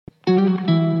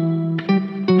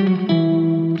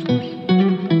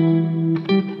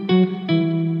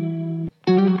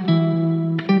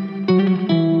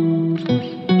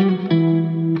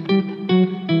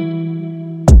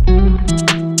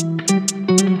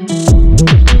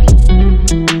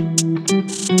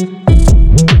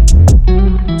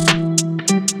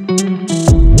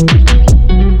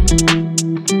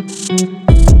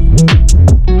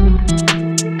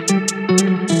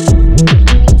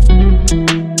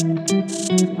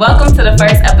Welcome to the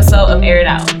first episode of Air It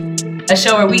Out, a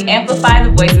show where we amplify the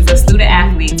voices of student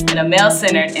athletes in a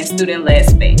male-centered and student-led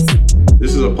space.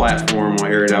 This is a platform on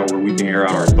Air It Out where we can air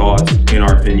out our thoughts and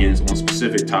our opinions on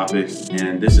specific topics,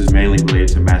 and this is mainly related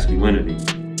to masculinity.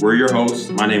 We're your hosts.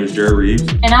 My name is Jared Reeves.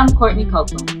 And I'm Courtney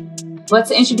Copeland. But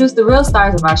to introduce the real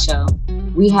stars of our show,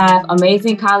 we have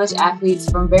amazing college athletes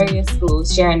from various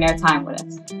schools sharing their time with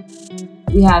us.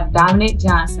 We have Dominic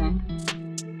Johnson,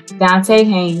 Dante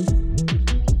Haynes,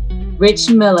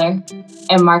 Rich Miller,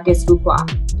 and Marcus Fuqua.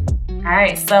 All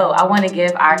right, so I want to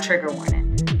give our trigger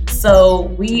warning. So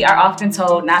we are often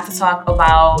told not to talk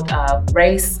about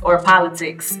race or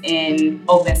politics in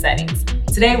open settings.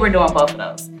 Today we're doing both of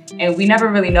those. And we never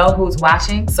really know who's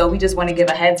watching, so we just want to give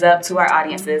a heads up to our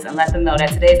audiences and let them know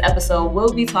that today's episode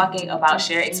will be talking about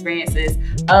shared experiences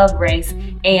of race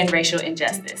and racial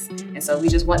injustice. And so we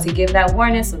just want to give that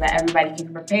warning so that everybody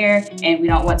can prepare, and we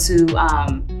don't want to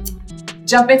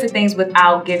jump into things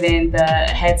without giving the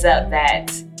heads up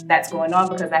that that's going on,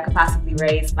 because that could possibly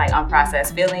raise like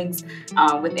unprocessed feelings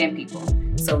within people.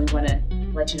 So we want to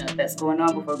let you know that's going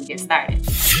on before we get started.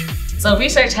 So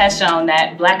research has shown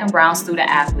that Black and brown student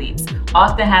athletes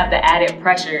often have the added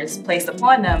pressures placed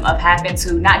upon them of having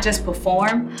to not just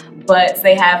perform, but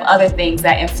they have other things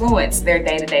that influence their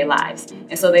day-to-day lives.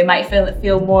 And so they might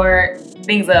feel more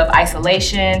things of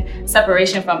isolation,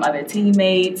 separation from other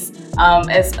teammates,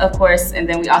 as of course, and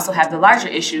then we also have the larger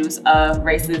issues of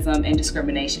racism and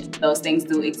discrimination. Those things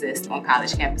do exist on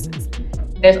college campuses.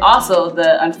 There's also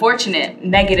the unfortunate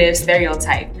negative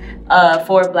stereotype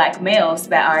for Black males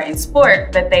that are in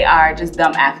sport that they are just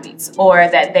dumb athletes, or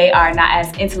that they are not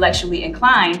as intellectually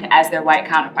inclined as their white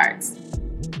counterparts.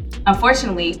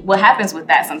 Unfortunately, what happens with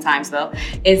that sometimes though,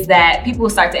 is that people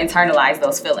start to internalize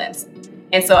those feelings.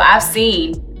 And so I've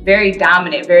seen very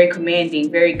dominant, very commanding,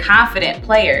 very confident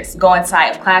players go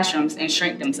inside of classrooms and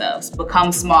shrink themselves,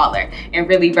 become smaller, and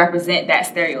really represent that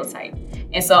stereotype.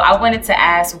 And so I wanted to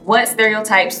ask, what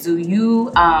stereotypes do you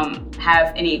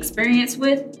have any experience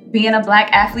with being a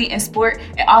Black athlete in sport?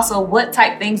 And also, what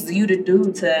type things do you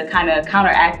do to kind of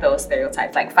counteract those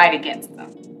stereotypes, like fight against them?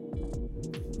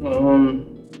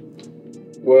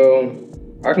 Well,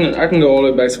 I can go all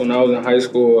the way back to when I was in high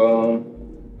school.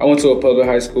 I went to a public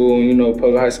high school, and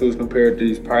public high schools compared to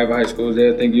these private high schools,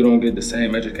 they think you don't get the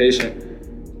same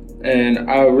education.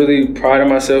 And I really prided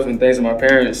myself in thanks to my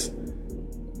parents.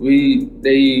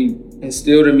 They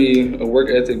instilled in me a work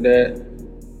ethic that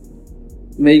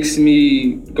makes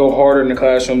me go harder in the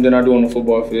classroom than I do on the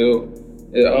football field.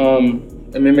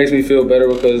 It makes me feel better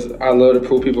because I love to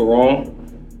prove people wrong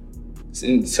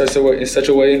in such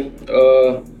a way.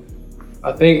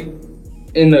 I think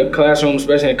in the classroom,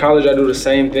 especially in college, I do the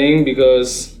same thing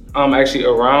because I'm actually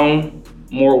around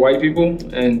more white people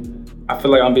and I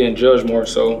feel like I'm being judged more.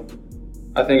 So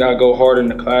I think I go hard in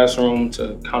the classroom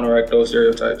to counteract those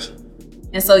stereotypes.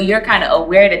 And so you're kind of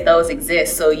aware that those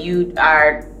exist, so you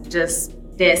are just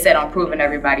dead set on proving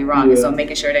everybody wrong, yeah. And so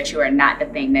making sure that you are not the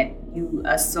thing that you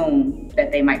assume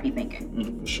that they might be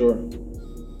thinking. For sure.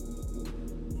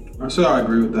 I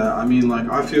agree with that.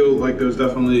 I feel like there's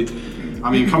definitely,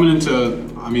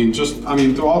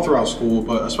 all throughout school,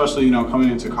 but especially, coming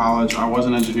into college, I was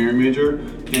an engineering major,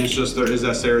 and it's just, there is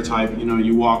that stereotype,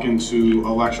 you walk into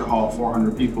a lecture hall of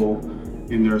 400 people,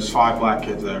 and there's 5 Black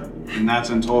kids there, and that's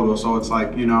in total. So it's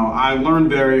like, I learned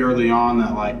very early on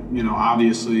that,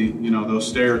 obviously, those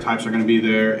stereotypes are gonna be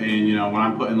there, and, when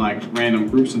I'm put in, random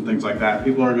groups and things like that,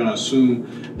 people are gonna assume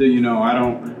that, I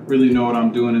don't really know what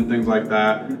I'm doing and things like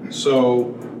that.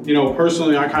 So,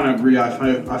 personally, I kind of agree.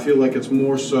 I feel like it's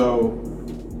more so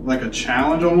like a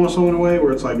challenge almost in a way,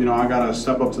 where it's like, I gotta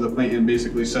step up to the plate and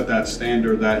basically set that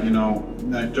standard that,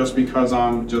 that just because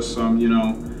I'm just some,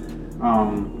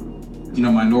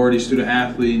 minority student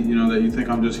athlete, that you think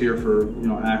I'm just here for,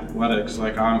 athletics.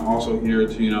 I'm also here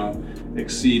to,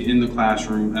 exceed in the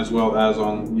classroom as well as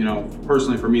on,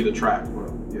 personally for me, the track.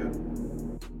 Yeah.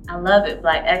 I love it,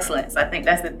 Black excellence. I think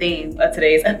that's the theme of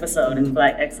today's episode, is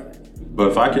Black excellence.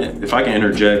 But if I can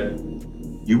interject,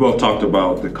 you both talked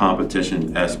about the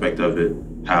competition aspect of it,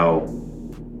 how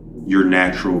you're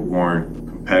natural born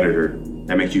competitor,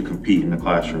 that makes you compete in the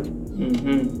classroom.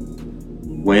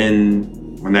 Mm-hmm.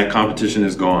 When that competition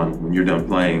is gone, when you're done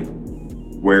playing,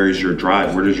 where is your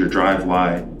drive? Where does your drive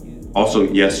lie? Also,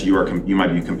 yes, you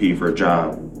might be competing for a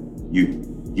job.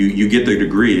 You get the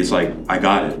degree. It's like, I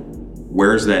got it.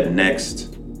 Where's that next?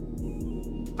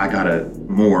 I gotta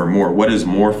more. What is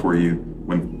more for you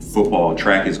when football,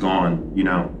 track is gone,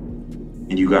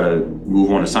 and you gotta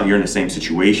move on to something? You're in the same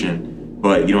situation,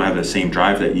 but you don't have the same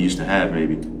drive that you used to have,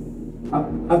 maybe.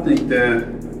 I think the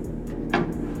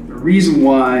reason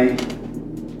why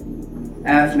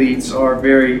athletes are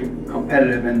very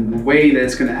competitive, and the way that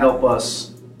it's going to help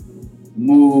us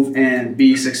move and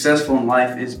be successful in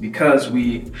life is because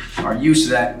we are used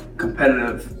to that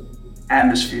competitive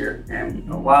atmosphere. And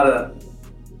a lot of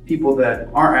people that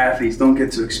aren't athletes don't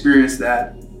get to experience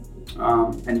that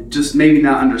and just maybe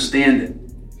not understand it.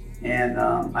 And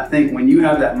I think when you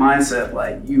have that mindset,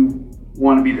 like you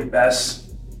want to be the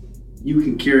best, you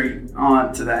can carry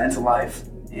on to that into life.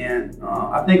 And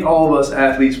I think all of us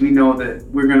athletes, we know that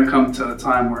we're going to come to a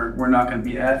time where we're not going to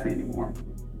be an athlete anymore.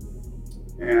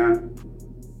 And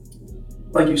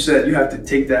like you said, you have to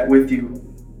take that with you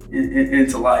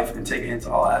into life and take it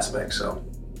into all aspects. So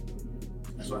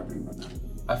that's what I think about that.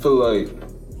 I feel like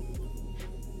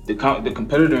the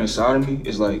competitor inside of me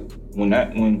is like,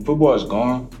 when football is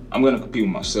gone, I'm gonna compete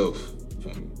with myself. You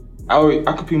feel me?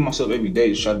 I compete with myself every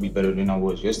day to try to be better than I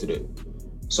was yesterday.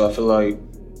 So I feel like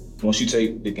once you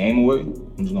take the game away,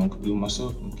 I'm just gonna compete with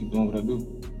myself and keep doing what I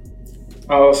do.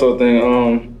 I also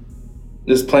think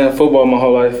just playing football my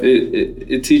whole life,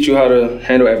 it teach you how to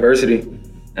handle adversity.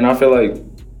 And I feel like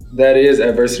that is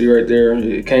adversity right there.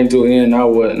 It came to an end, now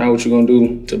what? Now what you gonna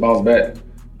do to bounce back?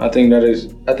 I think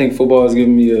football is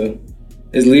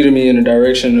is leading me in a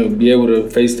direction to be able to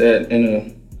face that in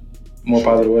a more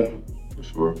positive way. For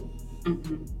sure.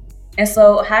 Mm-hmm. And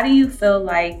so how do you feel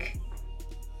like,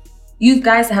 you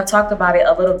guys have talked about it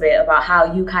a little bit, about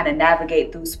how you kind of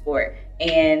navigate through sport,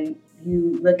 and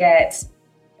you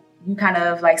kind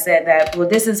of like said that, well,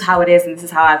 this is how it is and this is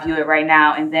how I view it right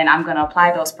now, and then I'm going to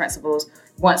apply those principles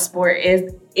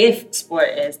if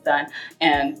sport is done.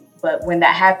 But when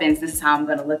that happens, this is how I'm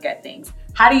going to look at things.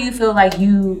 How do you feel like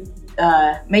you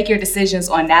make your decisions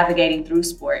on navigating through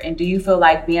sport? And do you feel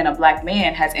like being a Black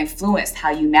man has influenced how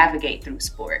you navigate through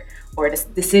sport, or the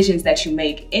decisions that you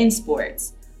make in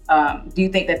sports? Do you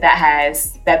think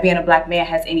that being a Black man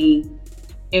has any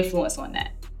influence on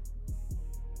that?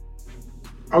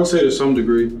 I would say to some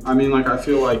degree. I mean, like, I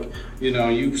feel like,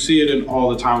 you see it in all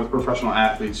the time with professional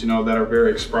athletes, that are very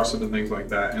expressive and things like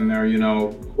that. And they're,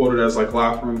 quoted as like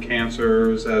locker room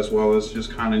cancers, as well as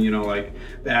just kind of, like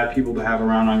bad people to have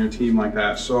around on your team like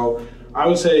that. So I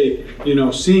would say,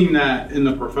 seeing that in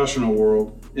the professional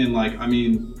world, and like, I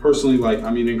mean, personally, like,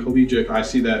 I mean, in collegiate, I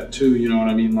see that too, you know what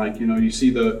I mean? Like, you see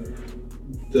the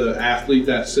athlete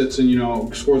that sits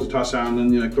and, scores a touchdown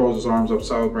and then, throws his arms up,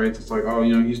 celebrates. It's like, oh,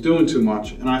 he's doing too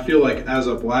much. And I feel like as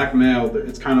a Black male,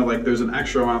 it's kind of like there's an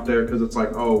extra out there, because it's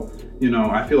like, oh,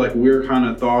 I feel like we're kind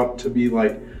of thought to be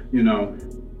like,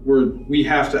 we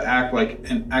have to act like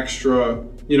an extra,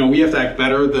 we have to act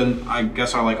better than, I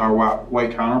guess, our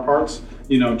white counterparts,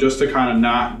 just to kind of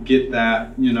not get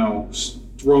that,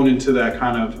 thrown into that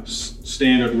kind of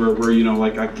standard where we're,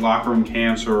 like locker room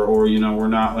cancer, or, we're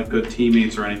not like good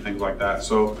teammates or anything like that.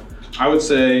 So I would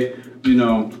say,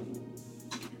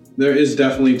 there is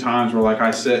definitely times where, like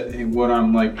I said, when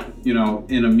I'm like, in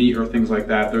a meet or things like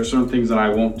that, there's certain things that I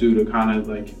won't do to kind of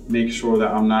like make sure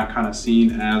that I'm not kind of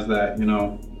seen as that,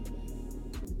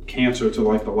 cancer to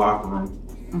like the locker room.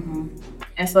 Mm-hmm.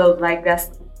 And so like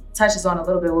that touches on a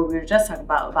little bit what we were just talking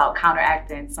about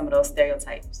counteracting some of those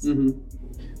stereotypes. Mm-hmm.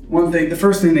 The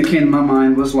first thing that came to my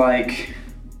mind was like,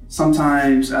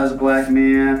 sometimes as a Black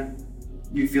man,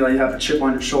 you feel like you have a chip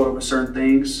on your shoulder with certain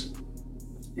things,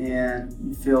 and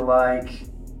you feel like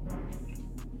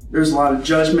there's a lot of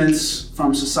judgments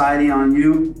from society on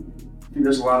you. I think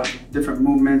there's a lot of different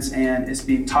movements, and it's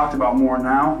being talked about more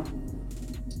now.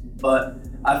 But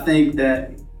I think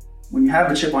that when you have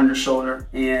a chip on your shoulder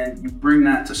and you bring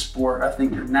that to sport, I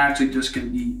think you're naturally just going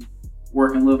to be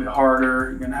working a little bit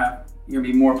harder. You're going to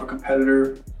be more of a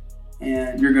competitor,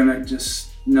 and you're going to just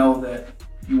know that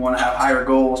you want to have higher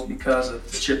goals because of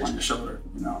the chip on your shoulder.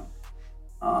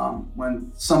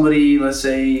 When somebody, let's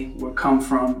say, would come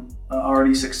from an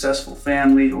already successful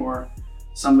family, or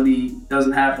somebody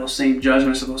doesn't have those same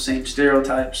judgments or those same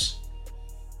stereotypes,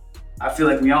 I feel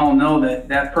like we all know that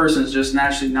that person is just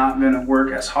naturally not going to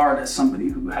work as hard as somebody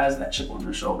who has that chip on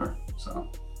their shoulder. So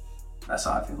that's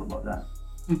how I feel about that.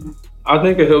 Mm-hmm. I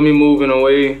think it helped me move in a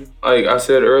way, like I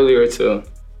said earlier, to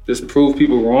just prove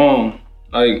people wrong.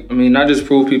 Like, I mean, not just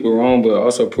prove people wrong, but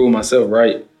also prove myself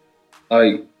right.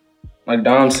 Like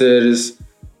Dom said,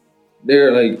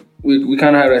 we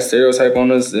kind of have that stereotype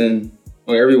on us, and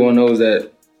everyone knows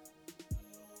that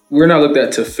we're not looked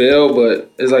at to fail,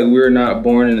 but it's like we're not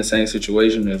born in the same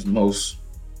situation as most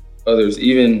others.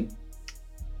 Even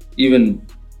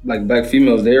like Black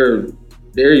females, they're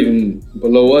even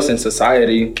below us in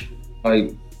society.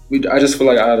 Like, I just feel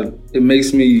like it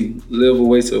makes me live a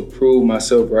way to prove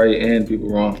myself right and people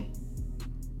wrong.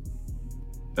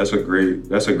 That's a great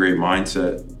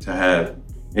mindset to have.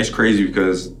 It's crazy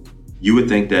because you would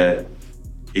think that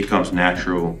it comes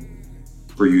natural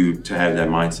for you to have that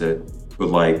mindset, but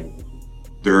like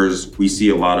we see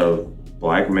a lot of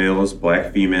Black males,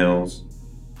 Black females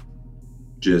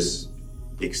just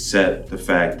accept the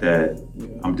fact that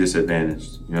I'm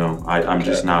disadvantaged. You know,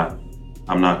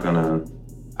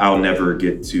 I'll never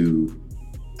get to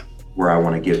where I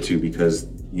want to get to because,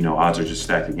 you know, odds are just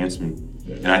stacked against me.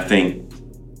 And I think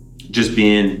just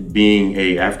being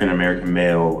a African-American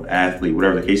male athlete,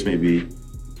 whatever the case may be,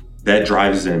 that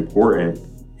drive is important.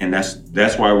 And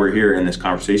that's why we're here in this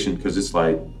conversation, because it's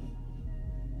like,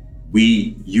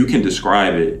 you can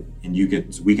describe it and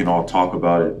we can all talk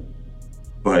about it,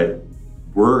 but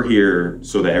we're here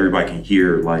so that everybody can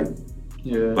hear, like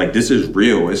this is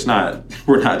real. It's not,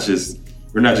 we're not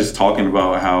just talking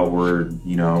about how we're,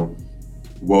 you know,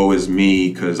 woe is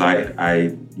me because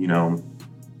I you know,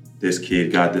 this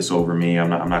kid got this over me. I'm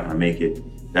not gonna make it.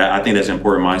 I think that's an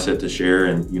important mindset to share.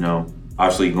 And, you know,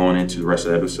 obviously going into the rest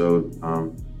of the episode,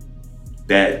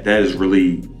 that is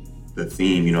really the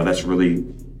theme. You know, that's really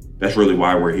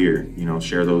why we're here. You know,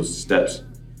 share those steps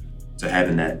to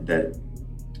having that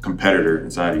competitor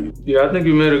inside of you. Yeah, I think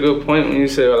you made a good point when you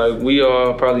said, like, we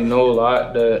all probably know a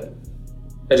lot that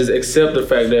just accept the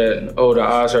fact that, oh, the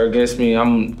odds are against me.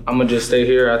 I'm gonna just stay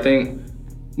here. I think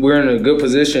we're in a good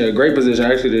position, a great position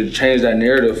actually, to change that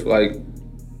narrative. Like,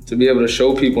 to be able to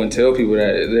show people and tell people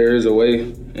that there is a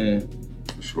way. And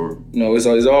for sure, you know, it's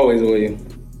always a way.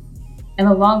 And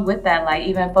along with that, like,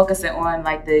 even focusing on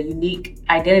like the unique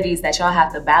identities that y'all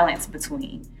have to balance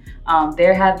between.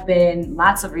 There have been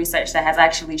lots of research that has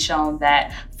actually shown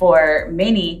that for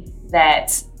many,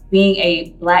 that being a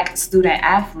Black student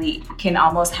athlete can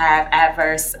almost have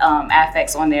adverse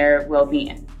effects on their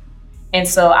well-being. And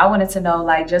so I wanted to know,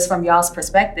 like, just from y'all's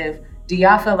perspective, do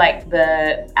y'all feel like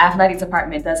the athletic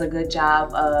department does a good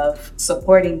job of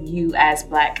supporting you as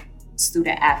Black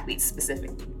student athletes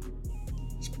specifically?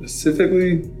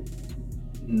 Specifically,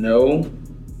 no,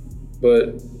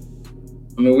 but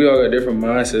I mean, we all got different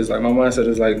mindsets. Like, my mindset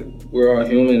is like, we're all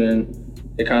human, and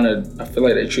I feel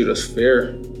like they treat us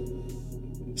fair.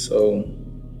 So,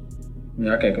 I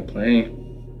mean, I can't complain.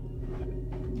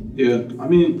 Yeah, I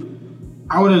mean,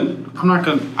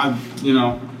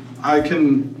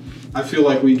 I feel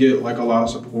like we get like a lot of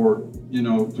support, you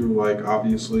know, through like,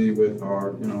 obviously with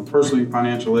our, you know, personally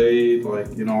financial aid,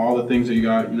 like, you know, all the things that you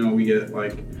got, you know, we get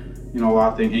like, you know, a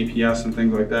lot of things, APS and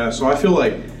things like that. So I feel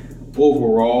like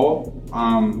overall,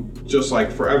 just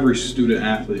like for every student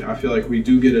athlete, I feel like we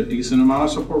do get a decent amount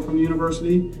of support from the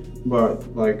university,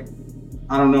 but like,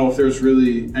 I don't know if there's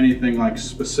really anything like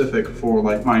specific for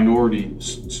like minority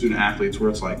student athletes where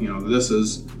it's like, you know, this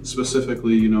is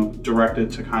specifically, you know,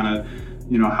 directed to kind of,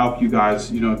 you know, help you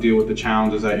guys, you know, deal with the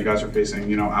challenges that you guys are facing,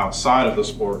 you know, outside of the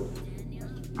sport.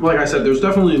 Like I said, there's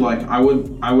definitely like, I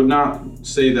would not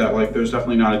say that like there's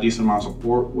definitely not a decent amount of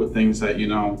support with things that, you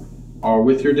know, are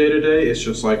with your day-to-day. It's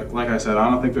just like I said, I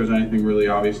don't think there's anything really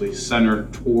obviously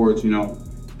centered towards, you know,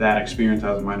 that experience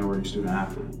as a minority student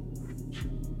athlete.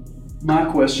 My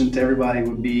question to everybody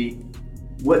would be,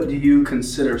 what do you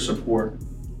consider support?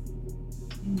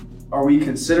 Are we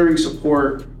considering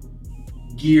support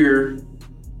gear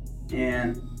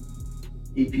and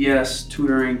EPS,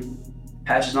 tutoring,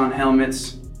 patches on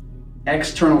helmets,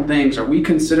 external things? Are we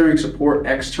considering support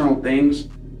external things,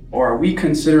 or are we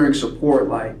considering support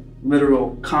like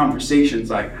literal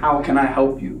conversations, like, how can I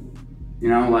help you? You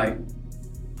know, like,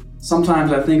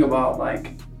 sometimes I think about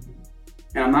like,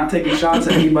 and I'm not taking shots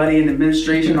at anybody in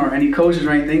administration or any coaches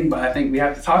or anything, but I think we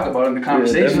have to talk about it in the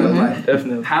conversation. Yeah,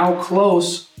 definitely. How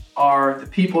close are the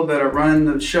people that are running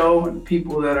the show and the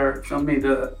people that are,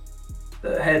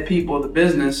 the head people of the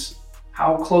business,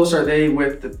 how close are they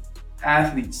with the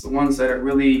athletes, the ones that are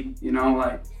really, you know,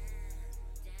 like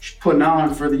putting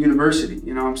on for the university,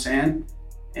 you know what I'm saying?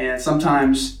 And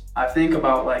sometimes I think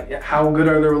about like, how good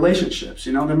are the relationships?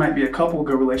 You know, there might be a couple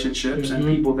good relationships and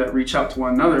people that reach out to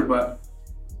one another, but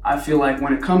I feel like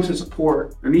when it comes to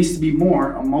support, there needs to be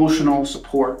more emotional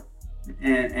support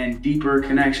and deeper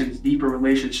connections, deeper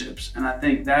relationships. And I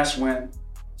think that's when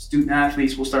student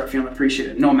athletes will start feeling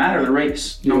appreciated, no matter the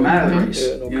race, you know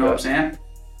what I'm saying?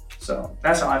 So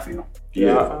that's how I feel.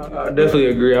 Yeah, I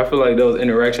definitely agree. I feel like those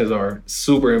interactions are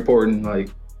super important. Like,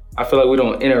 I feel like we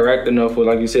don't interact enough with,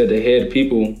 like you said, the head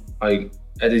people, like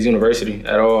at this university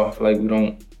at all. I feel like we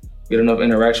don't get enough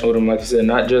interaction with them, like you said,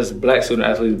 not just Black student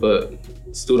athletes, but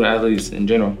student athletes in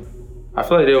general. I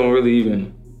feel like they don't really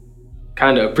even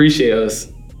kind of appreciate us.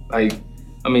 Like,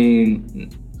 I mean,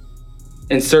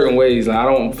 in certain ways, like, I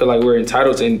don't feel like we're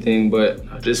entitled to anything, but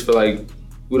I just feel like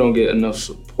we don't get enough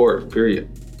support, period.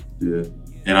 Yeah,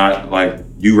 and I, like,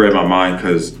 you read my mind,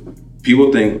 because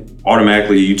people think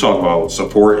automatically you talk about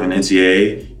support and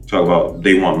NCAA, you talk about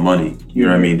they want money. You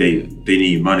know what I mean? They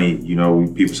need money. You know,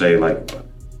 people say like,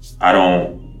 I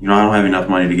don't have enough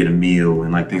money to get a meal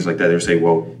and like things like that. They'll say,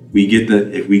 well,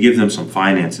 if we give them some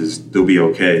finances, they'll be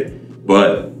okay.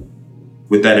 But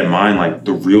with that in mind, like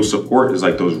the real support is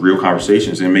like those real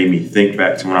conversations. And it made me think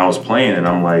back to when I was playing, and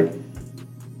I'm like,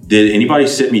 did anybody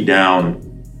sit me down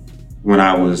when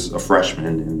I was a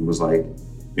freshman and was like,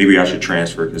 maybe I should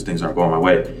transfer because things aren't going my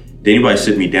way? Did anybody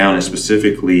sit me down, and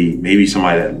specifically maybe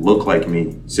somebody that looked like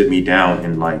me, sit me down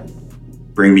and like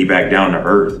bring me back down to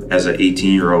earth as an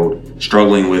 18-year-old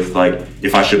struggling with like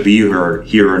if I should be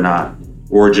here or not,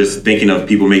 or just thinking of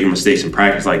people making mistakes in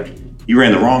practice, like you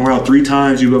ran the wrong route 3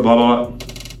 times, you blah, blah, blah.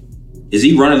 Is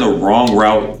he running the wrong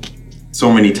route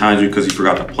so many times because he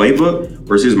forgot the playbook,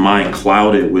 or is his mind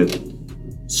clouded with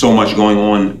so much going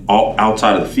on all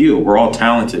outside of the field? We're all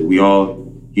talented. We all,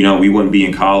 we wouldn't be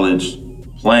in college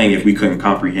playing if we couldn't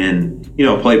comprehend,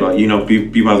 playbook.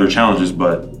 People have their challenges,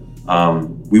 but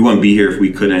we wouldn't be here if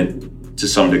we couldn't, to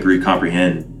some degree,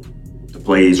 comprehend the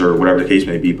plays or whatever the case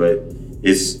may be. But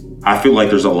I feel like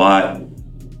there's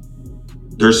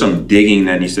some digging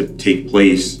that needs to take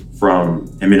place from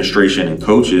administration and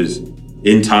coaches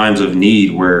in times of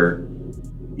need where,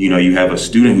 you have a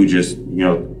student who just,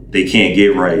 they can't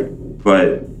get right.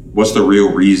 But what's the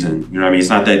real reason? You know what I mean? It's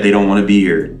not that they don't want to be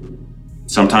here.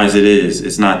 Sometimes it is.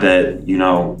 It's not that,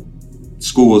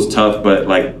 school is tough, but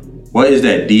like, what is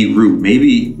that deep root?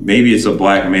 Maybe it's a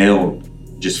black male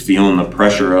just feeling the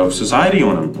pressure of society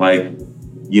on him. Like,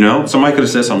 somebody could have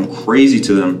said something crazy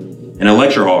to them in a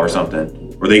lecture hall or something.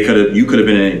 Or you could have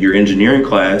been in your engineering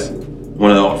class, one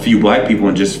of the few black people,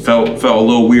 and just felt a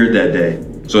little weird that day.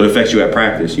 So it affects you at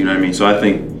practice, you know what I mean? So I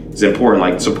think it's important.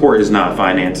 Like, support is not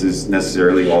finances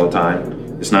necessarily all the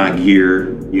time. It's not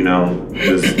gear,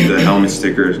 the helmet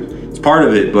stickers. It's part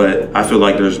of it, but I feel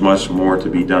like there's much more to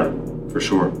be done, for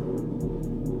sure.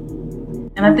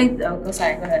 And I think, go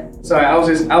ahead. Sorry, I was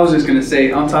just gonna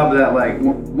say, on top of that, like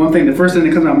one thing, the first thing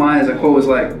that comes to my mind as a quote is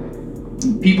like,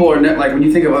 people are like, when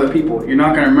you think of other people, you're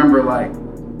not gonna remember like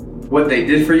what they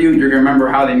did for you. You're gonna remember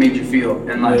how they made you feel,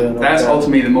 and like that's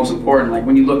ultimately the most important. Like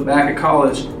when you look back at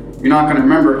college, you're not gonna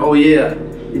remember, oh yeah,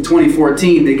 in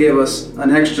 2014 they gave us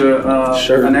an extra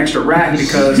rack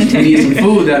because we needed some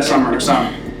food that summer or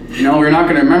something. You're not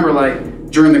gonna remember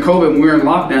like during the COVID when we were in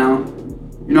lockdown.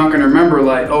 You're not gonna remember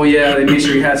like, oh yeah, they made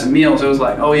sure you had some meals. It was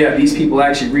like, oh yeah, these people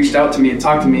actually reached out to me and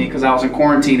talked to me because I was in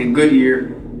quarantine in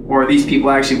Goodyear. Or these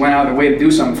people actually went out of their way to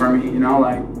do something for me,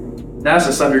 like that's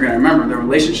the stuff you're gonna remember, the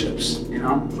relationships,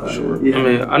 But, sure. Yeah. I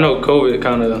mean, I know COVID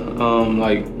kind of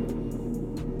like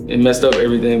it messed up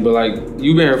everything, but like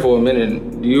you've been here for a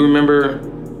minute. Do you remember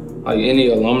like any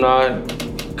alumni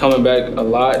coming back a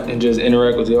lot and just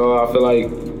interact with y'all? I feel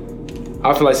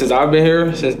like since I've been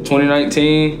here since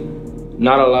 2019,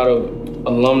 not a lot of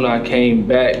alumni came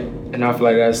back, and I feel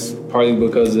like that's partly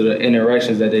because of the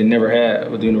interactions that they never had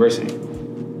with the university.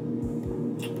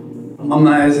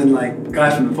 Alumni as in like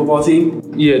guys from the football team?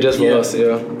 Yeah, just for us,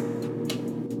 yeah.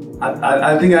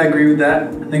 I think I agree with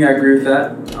that.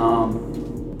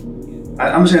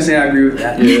 I'm just gonna say I agree with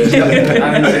that. Yeah.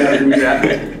 I'm gonna say I agree with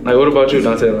that. Like, what about you,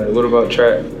 Dante? Like, what about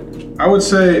track? I would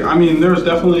say, there's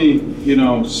definitely,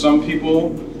 some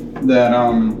people that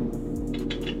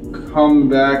come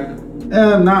back.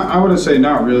 I wouldn't say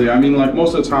not really. Like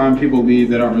most of the time people leave,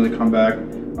 they don't really come back.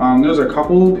 There's a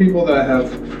couple of people that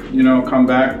have, come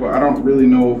back, but I don't really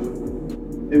know if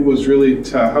it was really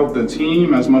to help the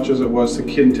team as much as it was to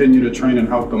continue to train and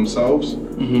help themselves.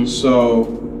 Mm-hmm. So,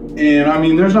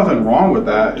 and there's nothing wrong with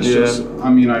that. It's just,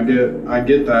 I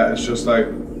get that. It's just like,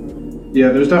 yeah,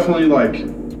 there's definitely like,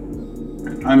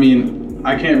 I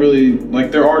can't really,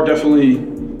 like, there are definitely,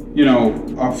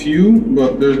 a few,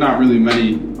 but there's not really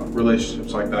many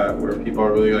relationships like that where people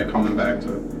are really like coming back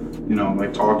to,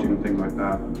 like talk to you and things like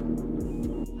that.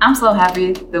 I'm so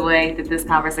happy the way that this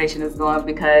conversation is going,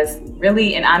 because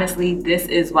really and honestly, this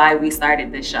is why we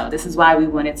started this show. This is why we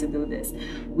wanted to do this.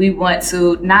 We want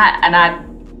to and I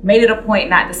made it a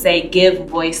point not to say give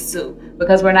voice to,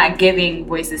 because we're not giving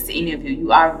voices to any of you.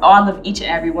 You are, all of each and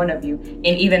every one of you, and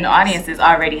even the audiences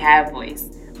already have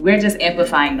voice. We're just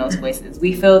amplifying those voices.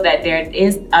 We feel that there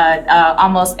is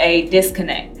almost a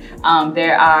disconnect.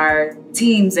 There are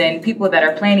teams and people that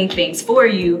are planning things for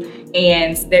you,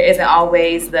 and there isn't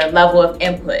always the level of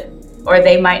input, or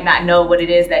they might not know what it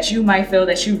is that you might feel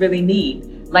that you really need.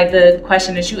 Like the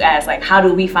question that you asked, like, how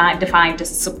do we define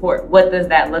support? What does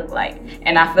that look like?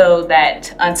 And I feel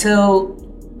that until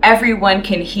everyone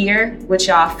can hear what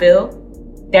y'all feel,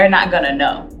 they're not gonna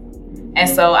know. And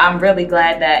so I'm really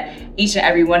glad that each and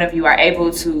every one of you are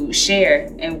able to share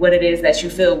in what it is that you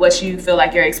feel, what you feel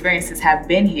like your experiences have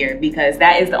been here, because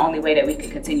that is the only way that we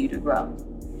can continue to grow.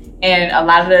 And a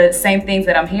lot of the same things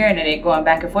that I'm hearing and it going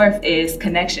back and forth is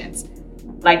connections.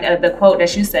 Like the quote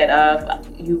that you said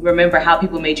of, you remember how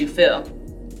people made you feel.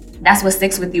 That's what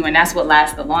sticks with you and that's what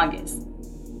lasts the longest.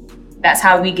 That's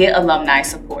how we get alumni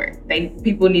support.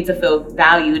 People need to feel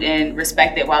valued and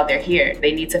respected while they're here.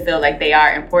 They need to feel like they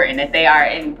are important, that they are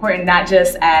important not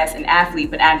just as an athlete,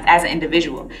 but as an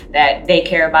individual, that they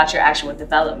care about your actual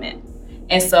development.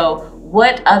 And so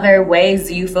what other ways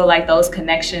do you feel like those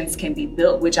connections can be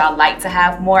built? Would y'all like to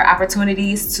have more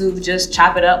opportunities to just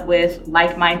chop it up with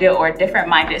like-minded or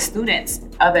different-minded students,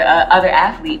 other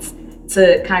athletes,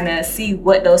 to kind of see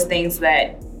what those things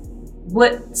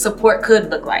what support could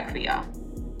look like for y'all?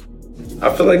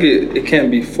 I feel like it can't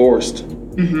be forced.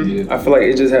 Mm-hmm. I feel like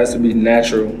it just has to be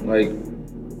natural.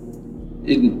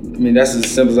 That's as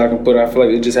simple as I can put it. I feel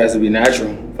like it just has to be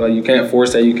natural. I feel like you can't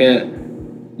force that.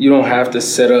 You don't have to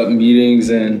set up meetings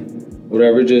and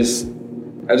whatever. I just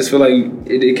feel like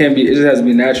it can't be. It just has to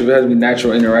be natural. It has to be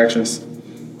natural interactions.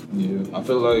 Yeah, I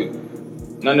feel like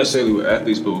not necessarily with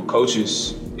athletes, but with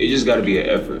coaches, it just got to be an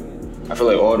effort. I feel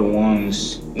like all the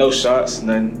ones, no shots,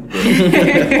 nothing.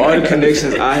 All the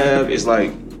connections I have is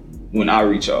like when I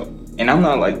reach out, and I'm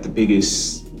not like the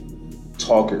biggest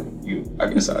talker. I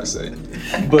guess I'd say,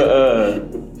 but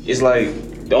it's like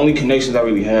the only connections I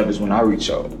really have is when I reach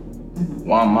out.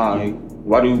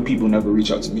 Why do people never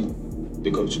reach out to me,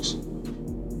 the coaches?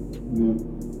 Yeah,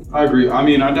 I agree. I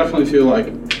mean, I definitely feel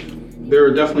like there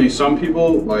are definitely some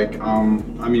people, like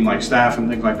staff and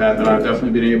things like that I've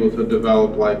definitely been able to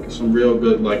develop like some real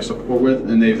good like support with,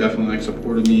 and they've definitely like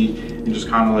supported me and just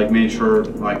kind of like made sure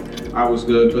like I was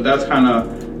good. But that's kind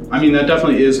of, that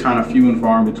definitely is kind of few and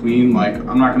far in between. Like,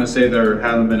 I'm not gonna say there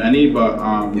hasn't been any, but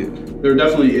there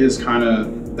definitely is kind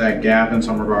of that gap in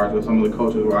some regards with some of the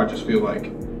coaches where I just feel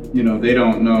like, they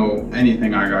don't know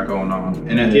anything I got going on.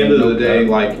 And at the end of the day,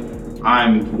 like,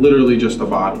 I'm literally just a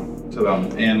body to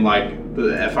them. And like,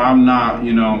 if I'm not,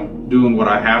 doing what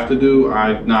I have to do,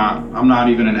 I'm not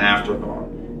even an afterthought.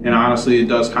 And honestly, it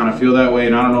does kind of feel that way.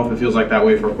 And I don't know if it feels like that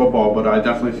way for football, but I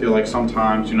definitely feel like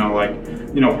sometimes,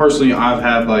 personally, I've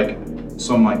had like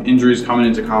some like injuries coming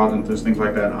into college and just things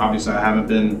like that. And obviously, I haven't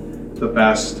been the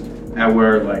best at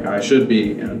where like I should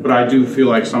be. But I do feel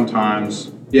like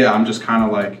sometimes, I'm just kind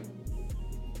of like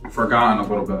forgotten a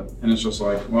little bit. And it's just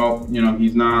like, well,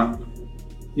 he's not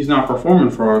performing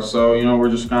for us, so we're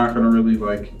just not gonna really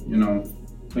like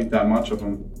think that much of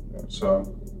him.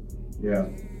 So yeah,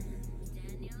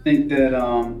 I think that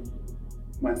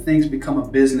when things become a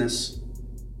business,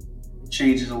 it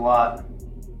changes a lot.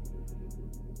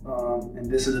 And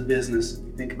this is a business, if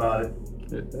you think about it.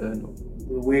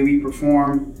 The way we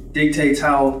perform dictates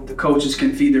how the coaches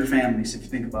can feed their families, if you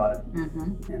think about it.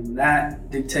 Mm-hmm. And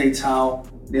that dictates how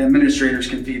the administrators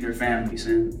can feed their families,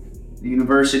 and the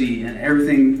university, and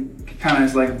everything kind of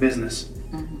is like a business.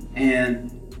 Mm-hmm.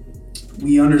 And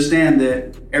we understand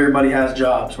that everybody has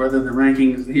jobs, whether the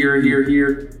rankings here,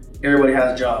 everybody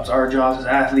has jobs. Our jobs as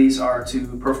athletes are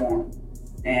to perform.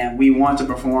 And we want to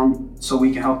perform so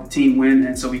we can help the team win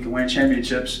and so we can win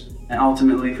championships. And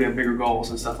ultimately, if we have bigger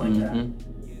goals and stuff like that.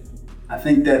 I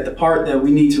think that the part that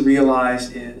we need to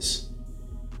realize is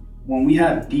when we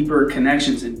have deeper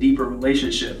connections and deeper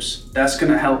relationships, that's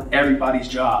going to help everybody's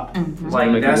job. Mm-hmm.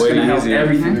 Like, that's going to help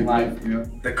everything in life. Yeah.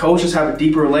 The coaches have a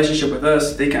deeper relationship with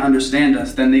us, they can understand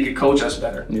us, then they can coach us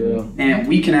better. Yeah. And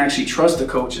we can actually trust the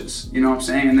coaches, you know what I'm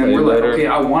saying? And then we're like, okay,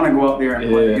 I want to go out there and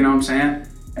play, you know what I'm saying?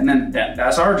 And then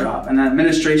that's our job. And the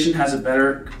administration has a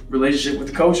better relationship with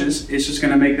the coaches. It's just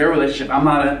going to make their relationship. I'm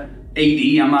not an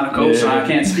AD, I'm not a coach, so I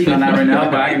can't speak on that right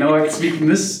now, but I know I can speak from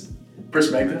this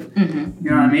perspective. Mm-hmm.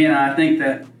 You know what I mean? And I think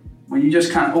that when you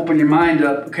just kind of open your mind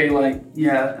up, okay, like,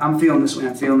 yeah, I'm feeling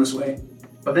this way.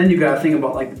 But then you got to think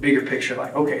about like the bigger picture,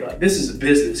 like, okay, like this is a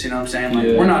business, you know what I'm saying?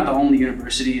 Like, we're not the only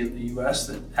university in the US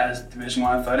that has Division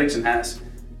I athletics and has,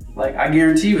 like, I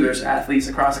guarantee you there's athletes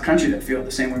across the country that feel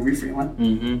the same way we're feeling.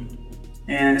 Mm-hmm.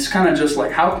 And it's kind of just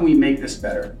like, how can we make this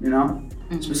better, you know?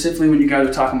 Mm-hmm. Specifically when you guys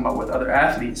are talking about with other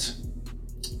athletes,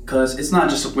 because it's not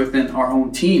just within our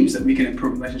own teams that we can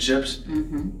improve relationships.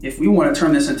 Mm-hmm. If we want to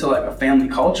turn this into like a family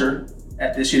culture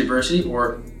at this university,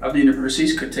 or other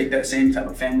universities could take that same type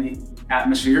of family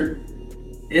atmosphere,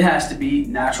 it has to be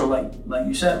natural, like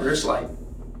you said, where it's like,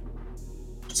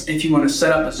 if you want to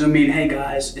set up a Zoom meeting, hey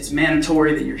guys, it's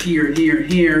mandatory that you're here and here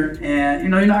and here, and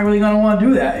you're not really going to want to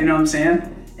do that, you know what I'm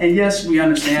saying? And yes, we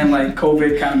understand like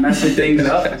COVID kind of messing things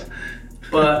up,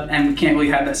 and we can't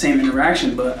really have that same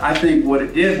interaction. But I think what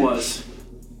it did was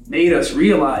made us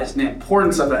realize the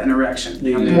importance of that interaction,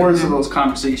 the importance of those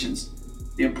conversations,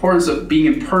 the importance of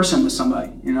being in person with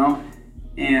somebody, you know?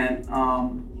 And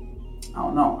I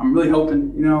don't know, I'm really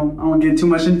hoping, you know, I don't want to get too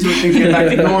much into it, things get back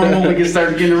to normal, we can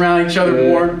start getting around each other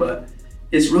more, but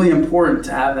it's really important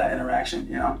to have that interaction,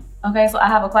 you know? Okay, so I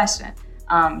have a question.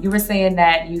 You were saying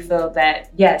that you feel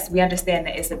that, yes, we understand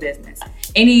that it's a business.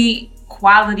 Any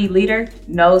quality leader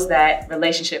knows that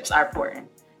relationships are important.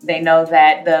 They know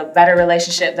that the better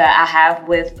relationship that I have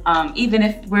with, even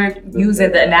if we're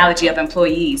using the analogy of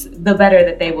employees, the better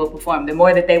that they will perform, the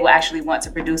more that they will actually want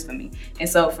to produce for me. And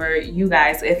so for you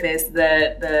guys, if it's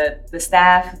the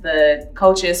staff, the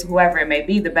coaches, whoever it may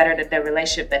be, the better that their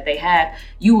relationship that they have,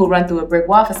 you will run through a brick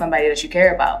wall for somebody that you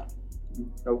care about.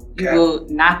 You will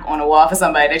knock on a wall for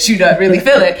somebody that you don't really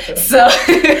feel it. So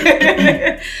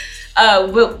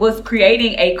with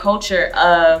creating a culture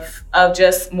of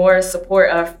just more support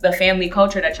of the family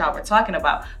culture that y'all were talking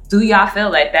about, do y'all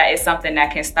feel like that is something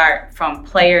that can start from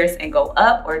players and go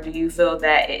up, or do you feel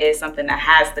that it is something that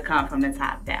has to come from the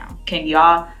top down? Can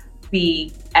y'all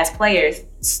be, as players,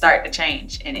 start to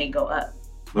change and it go up?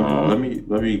 Let me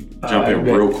jump in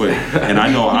real quick. And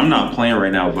I know I'm not playing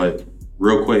right now, but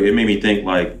real quick, it made me think,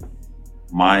 like,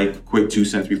 my quick 2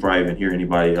 cents before I even hear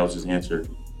anybody else's answer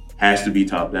has to be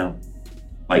top down.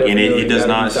 Like, and it does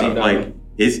not seem like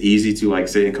it's easy to like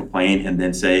sit and complain and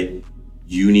then say,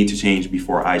 you need to change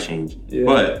before I change. Yeah.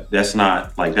 But that's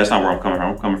not where I'm coming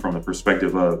from. I'm coming from the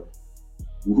perspective of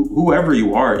whoever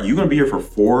you are, you're going to be here for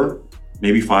 4,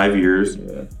 maybe 5 years.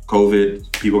 Yeah.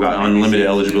 COVID, people got unlimited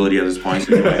eligibility at this point,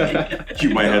 so you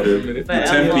might have the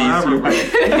 10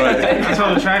 piece. But that's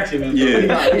how the track team is.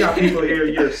 Yeah. We got people here,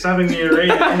 year 7, year 8.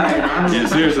 Yeah,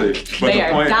 seriously. But they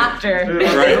are doctor.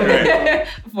 Right.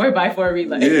 4x4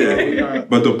 relay. Yeah.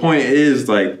 But the point is,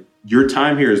 like, your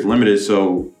time here is limited,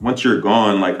 so once you're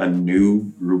gone, like, a new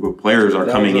group of players are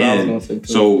coming in.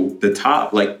 So the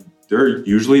top, like, they're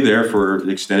usually there for an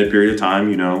extended period of time,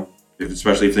 you know,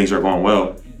 especially if things are going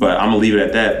well. But I'm gonna leave it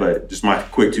at that. But just my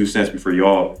quick 2 cents before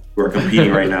y'all who are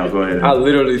competing right now. Go ahead. I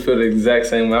literally feel the exact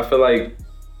same way. I feel like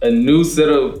a new set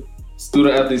of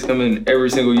student athletes come in every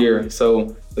single year.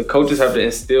 So the coaches have to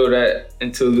instill that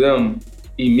into them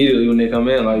immediately when they come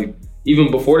in. Like, even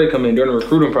before they come in, during the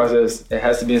recruiting process, it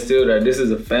has to be instilled that this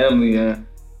is a family and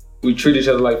we treat each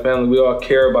other like family. We all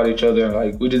care about each other.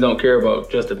 Like, we just don't care about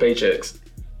just the paychecks.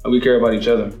 We care about each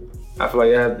other. I feel like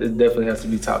it definitely has to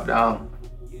be top down.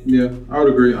 Yeah, I would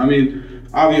agree. I mean,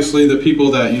 obviously the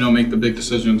people that, you know, make the big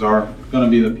decisions are going to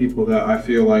be the people that I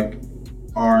feel like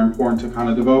are important to kind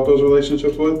of develop those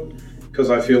relationships with. Because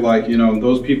I feel like, you know,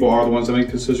 those people are the ones that make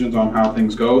decisions on how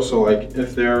things go. So like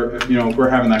if we're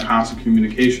having that constant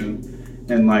communication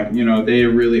and like, you know, they're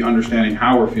really understanding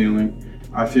how we're feeling,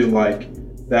 I feel like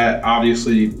that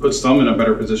obviously puts them in a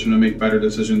better position to make better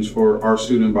decisions for our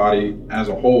student body as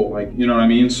a whole. Like, you know what I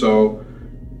mean? So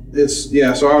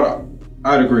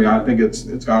I'd agree. I think it's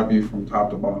got to be from top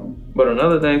to bottom. But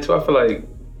another thing too, I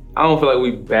don't feel like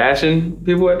we bashing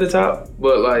people at the top,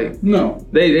 but like no,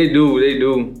 they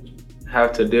do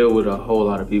have to deal with a whole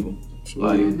lot of people.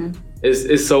 Like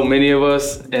it's so many of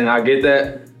us, and I get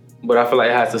that, but I feel like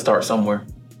it has to start somewhere.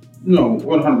 No,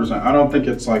 100%. I don't think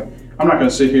it's like, I'm not gonna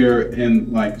sit here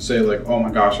and like say like, oh my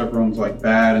gosh, everyone's like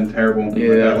bad and terrible and things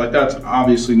like that. Like, that's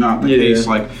obviously not the case.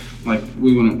 Like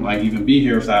we wouldn't like even be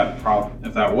here if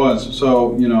that was.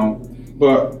 So, you know,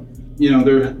 but you know,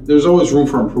 there's always room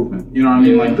for improvement. You know what I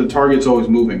mean? Like, the target's always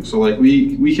moving. So like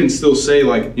we can still say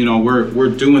like, you know, we're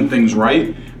doing things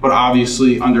right, but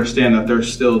obviously understand that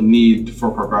there's still need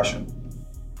for progression.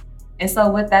 And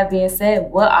so with that being said,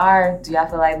 what are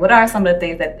some of the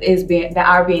things that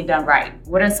are being done right?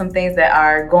 What are some things that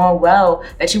are going well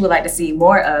that you would like to see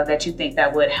more of, that you think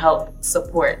that would help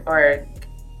support or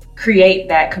create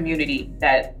that community,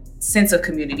 that sense of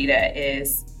community that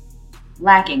is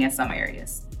lacking in some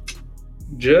areas?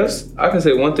 I can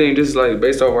say one thing, just like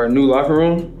based off our new locker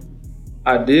room,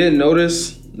 I did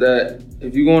notice that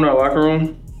if you go in our locker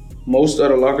room, most of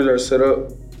the lockers are set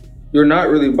up, you're not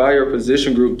really by your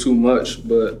position group too much,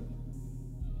 but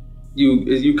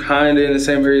you kind of in the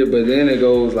same area, but then it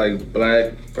goes like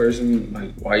black person,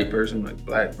 like white person, like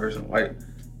black person, white.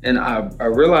 And I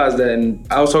realized that, and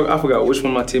I forgot which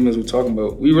one of my teammates were talking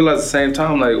about. We realized at the same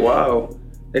time, like, wow,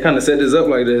 they kind of set this up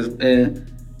like this.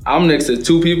 And I'm next to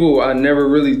 2 people I never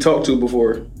really talked to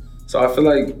before. So I feel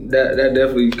like that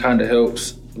definitely kind of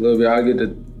helps a little bit. I get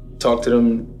to talk to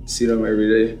them, see them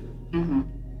every day. Mm-hmm.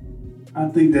 I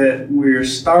think that we're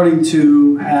starting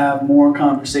to have more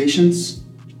conversations.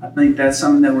 I think that's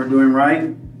something that we're doing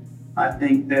right. I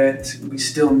think that we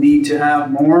still need to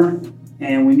have more,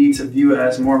 and we need to view it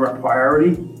as more of a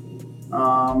priority.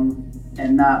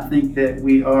 and not think that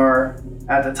we are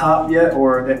at the top yet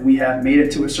or that we have made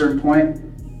it to a certain point.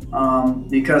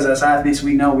 Because as athletes,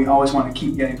 we know we always want to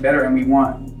keep getting better and we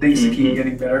want things to keep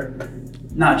getting better.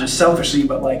 Not just selfishly,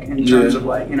 but like in terms of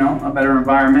like, a better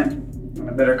environment and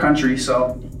a better country.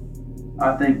 So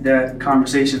I think that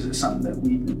conversations is something that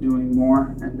we've been doing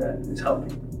more and that is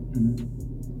helping.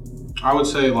 I would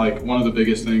say like one of the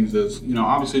biggest things is,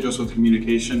 obviously just with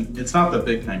communication, it's not the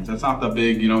big things. It's not the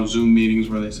big, Zoom meetings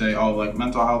where they say, oh, like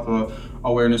mental health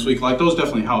awareness week. Like those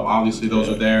definitely help. Obviously those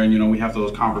are there and, we have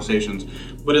those conversations.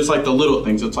 But it's like the little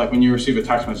things. It's like when you receive a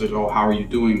text message, oh, how are you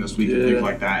doing this week and things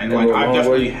like that. And like I've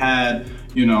definitely had,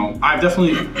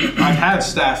 I've had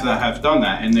staff that have done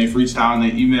that and they've reached out and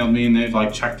they emailed me and they've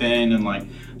like checked in and like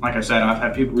I said, I've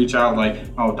had people reach out like,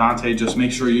 oh, Dante, just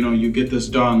make sure, you get this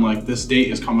done. Like this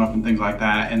date is coming up and things like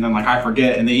that. And then like I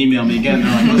forget and they email me again.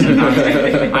 They're like, listen,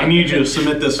 Dante, I need you to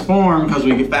submit this form because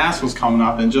FAST was coming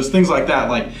up and just things like that.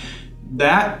 Like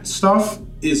that stuff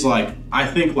is like, I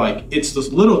think like it's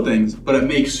just little things, but it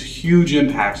makes huge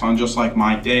impacts on just like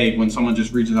my day when someone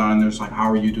just reaches out and there's like, how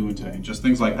are you doing today? Just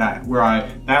things like that.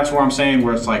 That's where I'm saying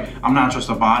where it's like, I'm not just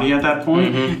a body at that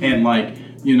point. And like,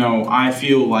 I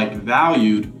feel like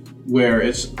valued where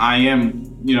I am,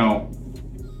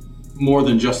 more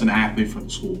than just an athlete for the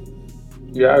school.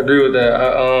 Yeah, I agree with that.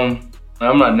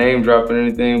 I'm not name dropping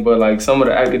anything, but like some of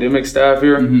the academic staff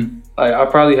here, like I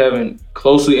probably haven't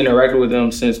closely interacted with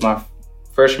them since my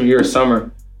freshman year of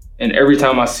summer. And every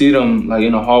time I see them like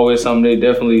in the hallway or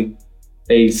something,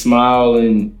 they smile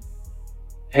and,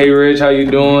 hey Rich, how you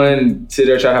doing? Sit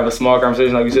there, try to have a small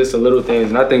conversation. Like it's just the little things.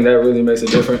 And I think that really makes a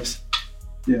difference.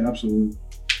 Yeah, absolutely.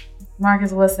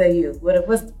 Marcus, what say you?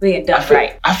 What's being done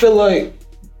right? I feel like,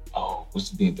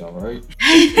 what's being done right?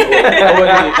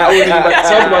 I wasn't about to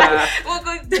talk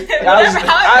about that.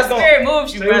 How the spirit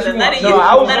moves you, brother.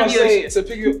 I was going to say, to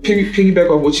piggyback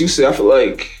off what you said, I feel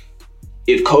like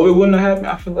if COVID wouldn't have happened,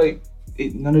 I feel like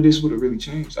none of this would have really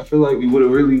changed. I feel like we would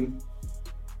have really,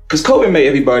 because COVID made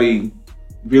everybody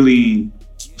really,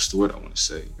 what's the word I want to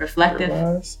say?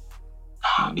 Reflective.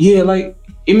 Yeah, like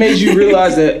it made you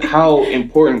realize that how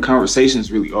important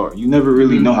conversations really are. You never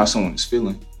really know how someone is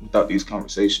feeling without these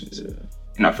conversations.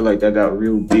 And I feel like that got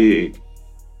real big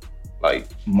like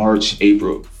March,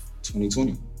 April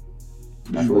 2020.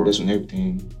 And I feel like that's when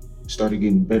everything started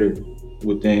getting better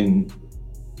within,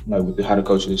 like with how the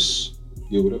coaches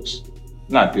deal with us.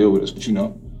 Not deal with us, but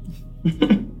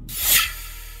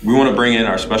We want to bring in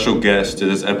our special guest to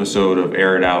this episode of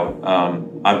Air It Out.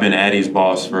 I've been Addie's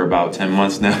boss for about 10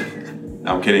 months now.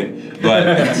 No, I'm kidding.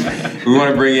 But we want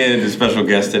to bring in the special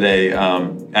guest today.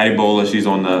 Addie Bola, she's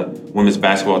on the women's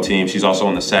basketball team. She's also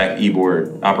on the SAC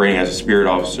e-board, operating as a spirit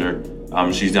officer.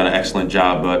 She's done an excellent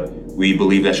job, but we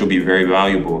believe that she'll be very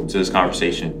valuable to this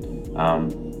conversation.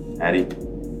 Addie.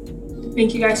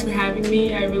 Thank you guys for having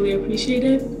me. I really appreciate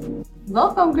it.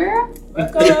 Welcome, girl.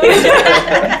 Welcome.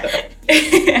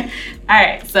 All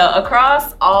right, so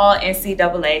across all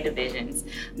NCAA divisions,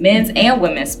 men's and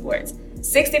women's sports,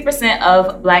 60%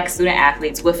 of Black student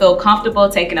athletes would feel comfortable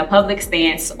taking a public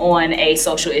stance on a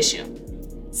social issue.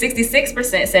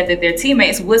 66% said that their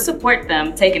teammates would support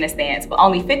them taking a stance, but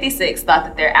only 56% thought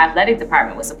that their athletic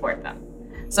department would support them.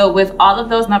 So with all of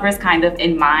those numbers kind of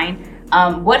in mind,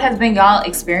 what has been y'all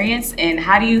experience and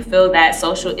how do you feel that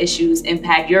social issues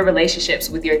impact your relationships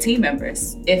with your team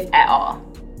members, if at all?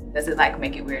 Does it like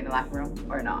make it weird in the locker room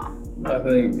or not? I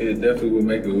think it definitely would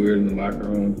make it weird in the locker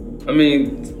room. I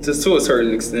mean, just to a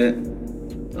certain extent.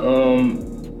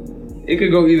 It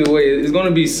could go either way. It's going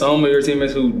to be some of your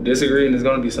teammates who disagree, and there's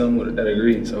going to be some that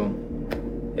agree. So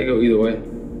it go either way.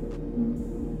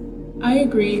 I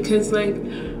agree, because like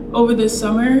over the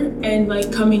summer and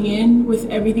like coming in with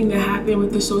everything that happened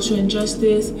with the social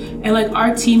injustice, and like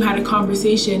our team had a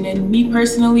conversation, and me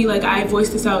personally, like I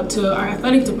voiced this out to our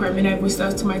athletic department, I voiced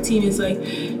out to my team, is like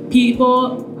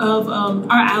people of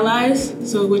our allies,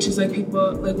 so which is like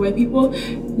people like white people,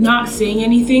 not saying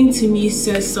anything to me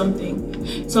says something.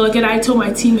 So like, and I told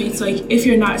my teammates, like, if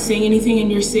you're not saying anything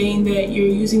and you're saying that you're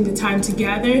using the time to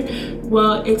gather,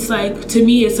 well, it's like, to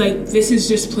me, it's like, this is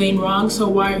just plain wrong, so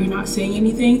why are you not saying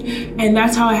anything? And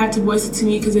that's how I had to voice it to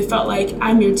me, because it felt like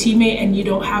I'm your teammate and you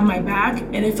don't have my back.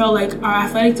 And it felt like our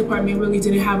athletic department really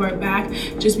didn't have our back,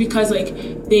 just because like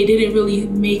they didn't really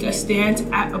make a stand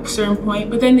at a certain point.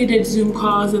 But then they did Zoom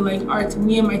calls, and like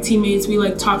me and my teammates, we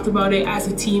like talked about it as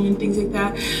a team and things like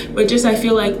that. But just, I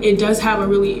feel like it does have a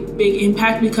really big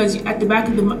impact, because at the back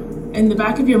of in the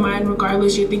back of your mind,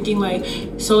 regardless, you're thinking like,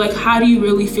 so like, how do you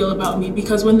really feel about me?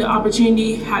 Because when the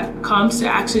opportunity comes to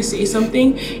actually say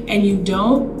something and you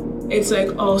don't, it's like,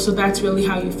 oh, so that's really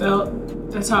how you felt.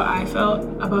 That's how I felt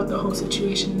about the whole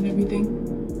situation and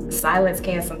everything. Silence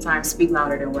can sometimes speak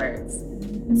louder than words.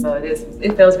 And so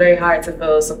it feels very hard to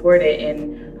feel supported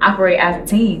and operate as a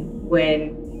team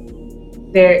when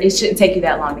it shouldn't take you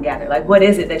that long to gather. Like, what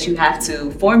is it that you have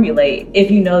to formulate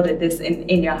if you know that this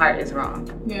in your heart is wrong?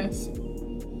 Yes.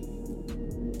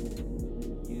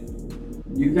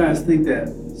 You guys think that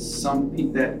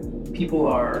people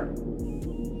are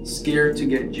scared to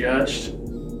get judged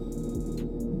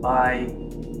by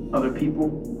other people?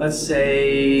 Let's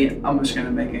say, I'm just gonna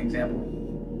make an example.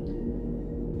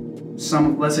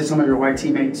 Let's say some of your white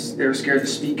teammates, they're scared to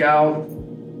speak out,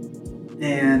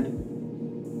 and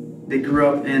they grew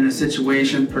up in a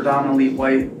situation, predominantly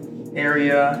white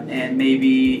area, and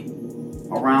maybe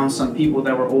around some people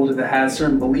that were older that had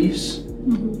certain beliefs.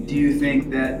 Mm-hmm. Do you think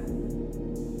that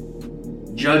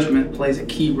judgment plays a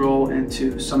key role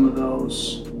into some of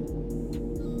those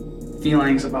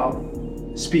feelings about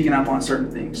speaking up on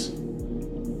certain things?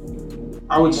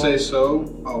 I would say so.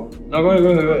 Oh, No, go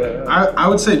ahead. I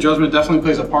would say judgment definitely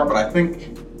plays a part, but I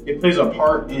think it plays a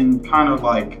part in kind of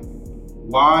like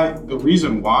the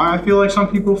reason why I feel like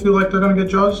some people feel like they're gonna get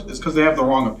judged is because they have the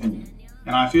wrong opinion.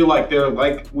 And I feel like they're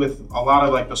like with a lot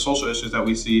of like the social issues that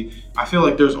we see, I feel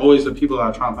like there's always the people that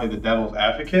are trying to play the devil's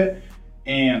advocate.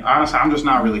 And honestly, I'm just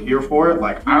not really here for it.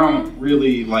 Like, I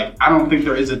don't think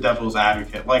there is a devil's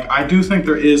advocate. Like, I do think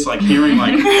there is, like, hearing,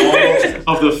 like,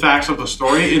 all of the facts of the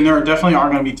story. And there definitely are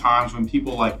going to be times when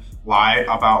people, like, lie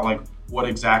about, like, what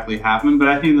exactly happened. But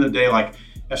at the end of the day, like,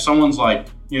 if someone's, like,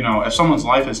 if someone's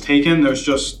life is taken, there's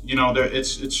just,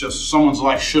 it's just someone's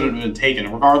life shouldn't have been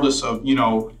taken. Regardless of,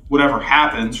 whatever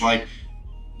happens, like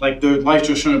their life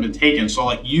just shouldn't have been taken. So,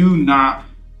 like, you not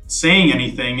saying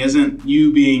anything isn't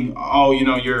you being,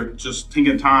 you're just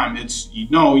taking time. It's,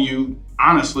 you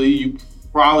honestly, you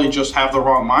probably just have the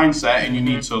wrong mindset and you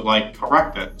need to like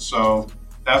correct it. So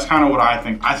that's kind of what I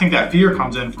think. I think that fear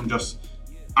comes in from just,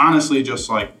 honestly, just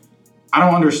like, I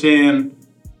don't understand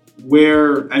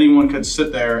where anyone could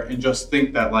sit there and just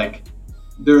think that like,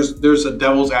 there's a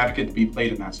devil's advocate to be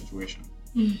played in that situation.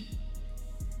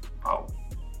 Oh.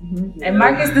 Mm-hmm. And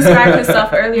Marcus described himself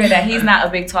earlier that he's not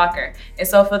a big talker. And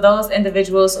so for those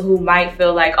individuals who might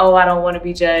feel like, oh, I don't want to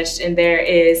be judged, and there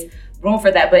is room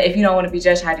for that. But if you don't want to be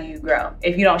judged, how do you grow?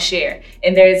 If you don't share.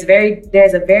 And there's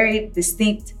a very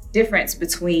distinct difference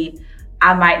between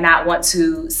I might not want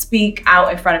to speak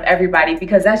out in front of everybody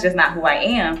because that's just not who I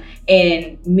am,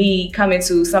 and me coming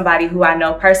to somebody who I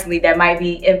know personally that might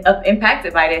be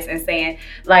impacted by this and saying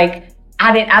like,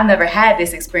 I've never had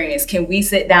this experience. Can we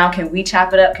sit down? Can we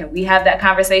chop it up? Can we have that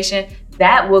conversation?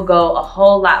 That will go a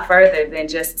whole lot further than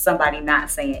just somebody not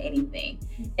saying anything.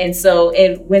 And so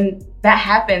when that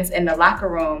happens in the locker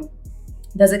room,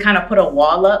 does it kind of put a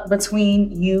wall up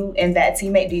between you and that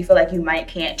teammate? Do you feel like you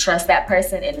can't trust that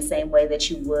person in the same way that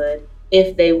you would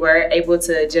if they were able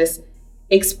to just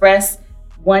express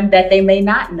one that they may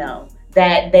not know,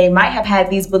 that they might have had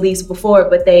these beliefs before,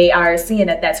 but they are seeing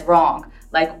that that's wrong?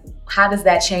 Like, how does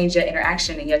that change your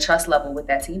interaction and your trust level with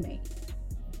that teammate?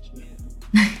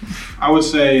 I would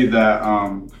say that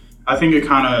I think it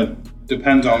kind of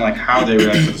depends on like how they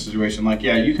react to the situation. Like,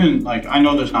 yeah, you can like, I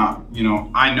know there's not,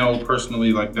 I know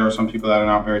personally like there are some people that are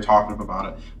not very talkative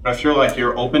about it. But if you're like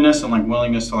your openness and like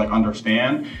willingness to like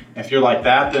understand, if you're like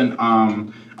that, then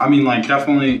I mean like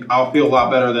definitely I'll feel a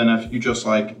lot better than if you just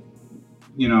like,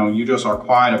 you just are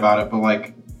quiet about it. But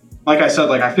like I said,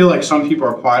 like I feel like some people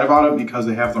are quiet about it because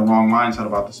they have the wrong mindset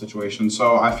about the situation.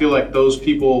 So I feel like those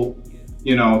people,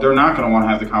 they're not going to want to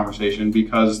have the conversation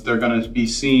because they're going to be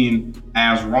seen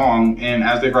as wrong, and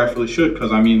as they rightfully should.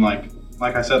 Because I mean, like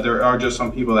I said, there are just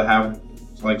some people that have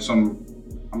like some,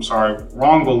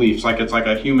 wrong beliefs. Like it's like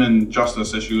a human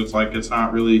justice issue. It's like it's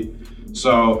not really.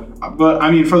 So, but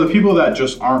I mean, for the people that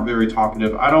just aren't very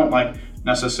talkative, I don't like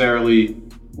necessarily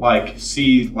like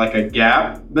see like a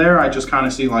gap there. I just kind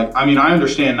of see like, I mean, I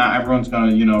understand not everyone's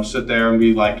gonna, sit there and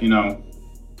be like,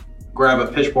 grab a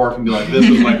pitchfork and be like, this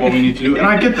is like what we need to do. And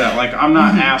I get that. Like, I'm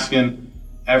not asking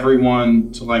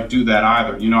everyone to like do that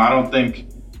either. I don't think,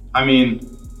 I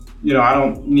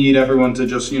don't need everyone to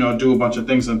just, do a bunch of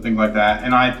things and things like that.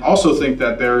 And I also think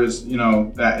that there is,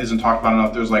 that isn't talked about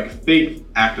enough. There's like fake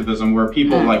activism where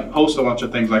people like post a bunch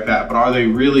of things like that, but are they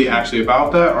really actually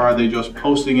about that? Or are they just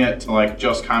posting it to like,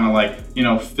 just kind of like,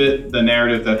 fit the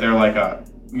narrative that they're like a,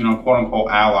 quote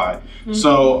unquote ally. Mm-hmm.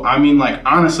 So, I mean, like,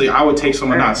 honestly, I would take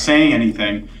someone not saying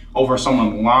anything over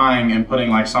someone lying and putting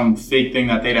like some fake thing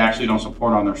that they actually don't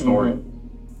support on their story.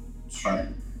 Mm-hmm.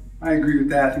 But I agree with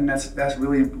that. I think that's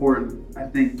really important. I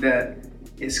think that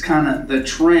is kind of the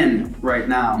trend right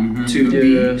now to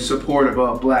be supportive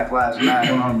of Black Lives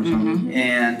Matter. 100%.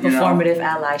 And Performative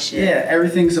allyship. Yeah,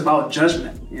 everything's about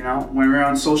judgment. When we're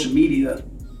on social media,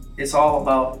 it's all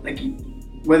about like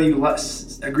whether you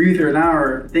agree with it or not,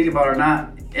 or think about it or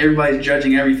not. Everybody's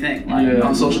judging everything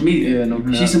on social media.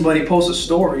 You see somebody post a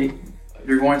story,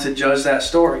 you're going to judge that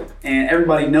story, and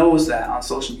everybody knows that on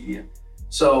social media.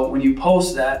 So when you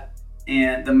post that,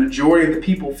 and the majority of the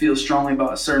people feel strongly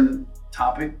about a certain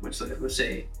topic, which let's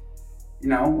say,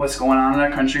 what's going on in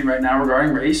our country right now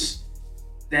regarding race,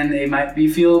 then they might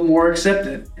feel more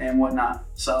accepted and whatnot.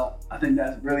 So I think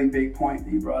that's a really big point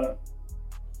that you brought up.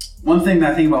 One thing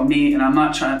that I think about me, and I'm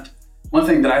not trying to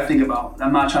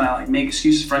like make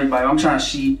excuses for anybody. I'm trying to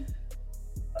see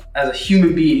as a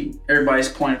human being, everybody's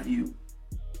point of view.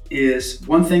 Is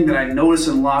one thing that I notice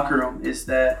in the locker room is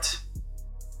that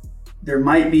there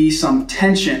might be some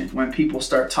tension when people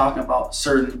start talking about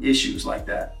certain issues like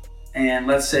that. And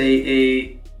let's say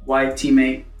a white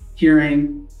teammate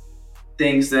hearing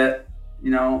things that,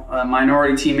 a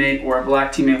minority teammate or a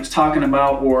black teammate was talking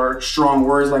about, or strong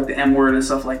words like the M word and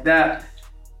stuff like that.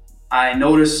 I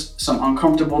notice some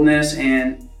uncomfortableness,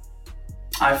 and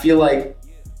I feel like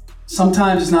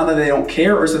sometimes it's not that they don't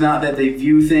care, or it's not that they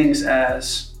view things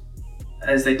as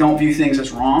they don't view things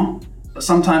as wrong. But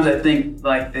sometimes I think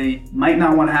like they might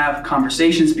not want to have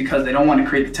conversations because they don't want to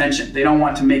create the tension. They don't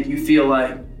want to make you feel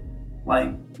like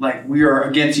we are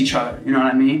against each other. You know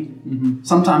what I mean?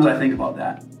 Sometimes I think about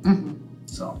that.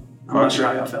 So I'm not sure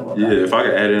how y'all feel about that. Yeah, if I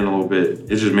could add in a little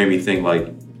bit, it just made me think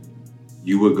like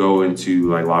you would go into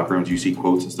like locker rooms, you see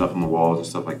quotes and stuff on the walls and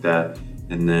stuff like that,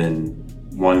 and then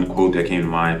one quote that came to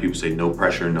mind, people say, "No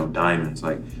pressure, no diamonds."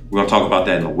 Like, we're gonna talk about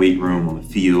that in the weight room, on the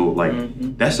field. Like,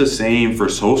 that's the same for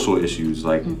social issues.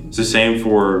 Like, it's the same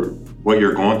for what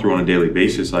you're going through on a daily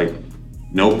basis. Like,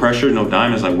 no pressure, no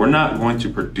diamonds. Like, we're not going to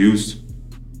produce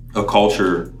a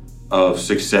culture of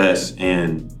success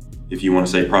and, if you want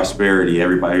to say, prosperity,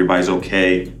 everybody's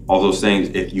okay, all those things,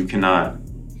 if you cannot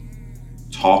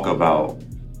talk about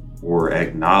or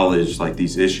acknowledge like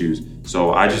these issues.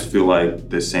 So I just feel like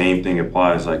the same thing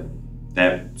applies, like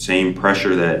that same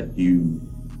pressure that you,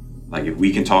 like if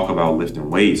we can talk about lifting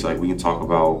weights, like we can talk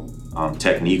about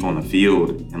technique on the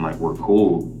field and like we're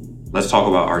cool, let's talk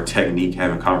about our technique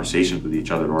having conversations with each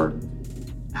other, or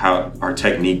how our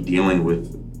technique dealing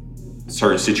with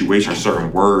certain situations,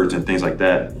 certain words and things like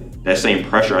that. That same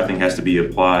pressure I think has to be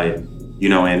applied,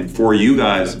 and for you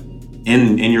guys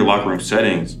in your locker room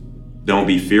settings, don't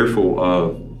be fearful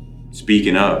of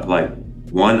speaking up. Like,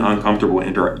 one uncomfortable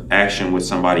interaction with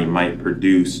somebody might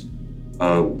produce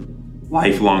a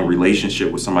lifelong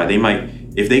relationship with somebody. They might,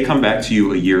 if they come back to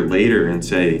you a year later and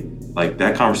say, like,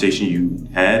 that conversation you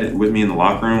had with me in the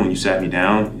locker room when you sat me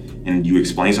down and you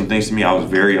explained some things to me, I was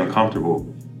very uncomfortable,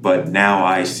 but now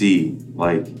I see,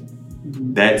 like,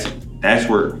 that's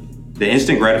where the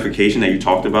instant gratification that you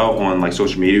talked about on like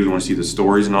social media, we want to see the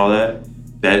stories and all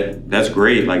that's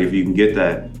great. Like, if you can get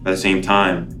that, at the same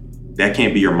time, that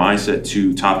can't be your mindset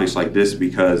to topics like this,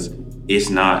 because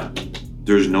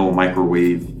there's no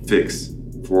microwave fix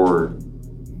for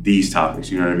these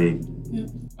topics, you know what I mean? Yeah.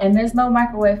 And there's no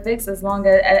microwave fix as long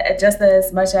as, just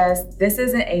as much as this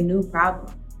isn't a new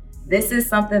problem. This is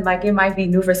something, like, it might be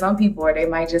new for some people, or they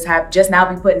might just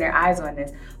now be putting their eyes on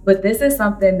this. But this is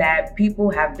something that people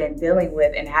have been dealing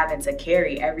with and having to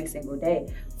carry every single day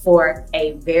for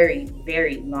a very,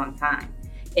 very long time.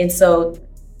 And so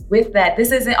with that,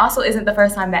 this isn't the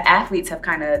first time that athletes have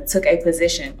kind of took a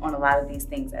position on a lot of these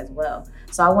things as well.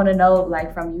 So I want to know,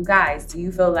 like, from you guys, do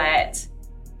you feel that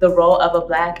the role of a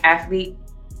Black athlete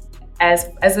as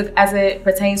it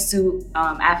pertains to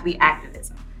athlete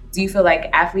activism, do you feel like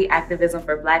athlete activism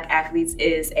for Black athletes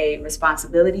is a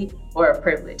responsibility or a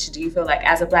privilege? Do you feel like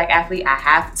as a Black athlete, I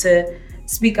have to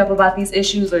speak up about these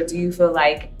issues, or do you feel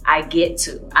like I get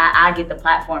the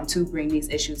platform to bring these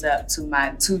issues up to my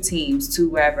two teams, to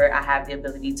wherever I have the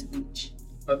ability to reach?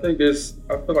 I feel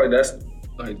like that's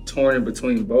like torn in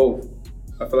between both.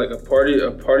 I feel like a part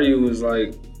of you is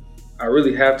like, I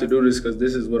really have to do this because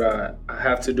this is what I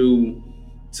have to do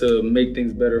to make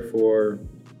things better for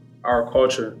our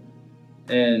culture.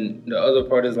 And the other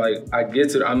part is like,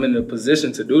 I'm in a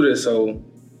position to do this, so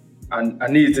I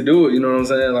need to do it, you know what I'm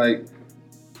saying? Like,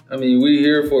 I mean, we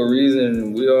here for a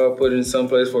reason. We all put in some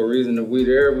place for a reason. If we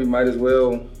there, we might as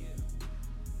well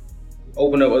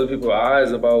open up other people's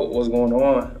eyes about what's going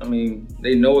on. I mean,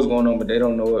 they know what's going on, but they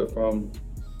don't know it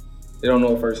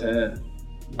firsthand.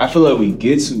 I feel like we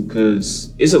get to,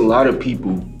 because it's a whole lot of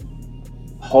people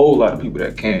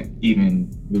that can't even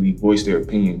really voice their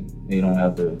opinion. They don't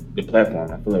have the platform.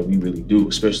 I feel like we really do,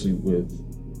 especially with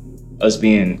us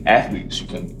being athletes, you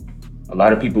feel me? A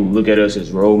lot of people look at us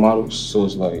as role models, so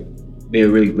it's like they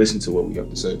really listen to what we have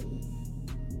to say.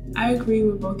 I agree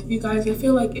with both of you guys. I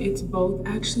feel like it's both,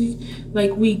 actually.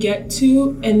 Like, we get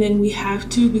to, and then we have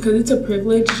to, because it's a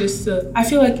privilege just to, I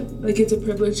feel like it's a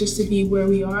privilege just to be where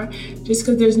we are, just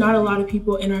because there's not a lot of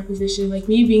people in our position. Like,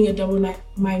 me being a double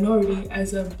minority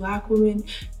as a Black woman,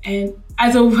 and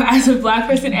as a Black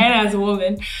person and as a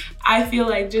woman, I feel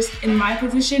like just in my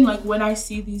position, like when I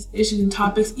see these issues and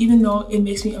topics, even though it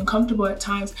makes me uncomfortable at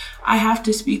times, I have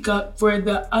to speak up for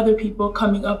the other people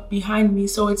coming up behind me,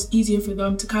 so it's easier for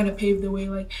them to kind of pave the way,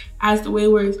 like as the way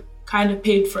was kind of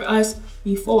paved for us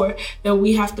before, that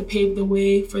we have to pave the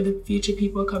way for the future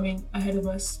people coming ahead of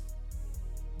us.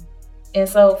 And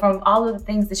so from all of the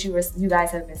things that you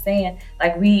guys have been saying,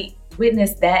 like we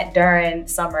witnessed that during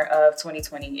summer of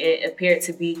 2020. It appeared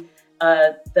to be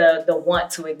the want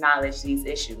to acknowledge these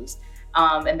issues.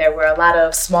 And there were a lot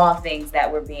of small things that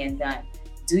were being done.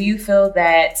 Do you feel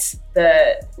that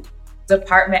the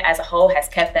department as a whole has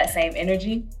kept that same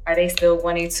energy? Are they still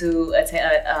wanting to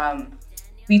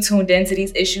be tuned into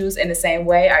these issues in the same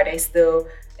way? Are they still,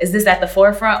 is this at the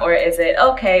forefront, or is it,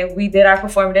 okay, we did our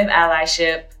performative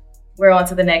allyship, we're on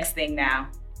to the next thing now?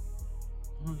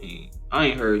 I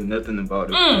ain't heard nothing about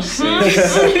it since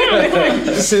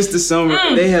the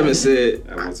summer. They haven't said.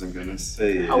 I wasn't gonna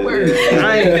say it. A word.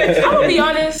 I'm gonna be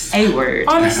honest. A word.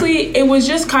 Honestly, it was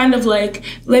just kind of like,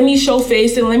 let me show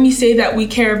face and let me say that we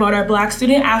care about our Black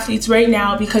student athletes right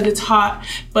now because it's hot.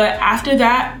 But after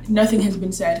that, nothing has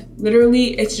been said.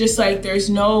 Literally, it's just like there's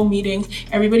no meetings.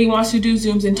 Everybody wants to do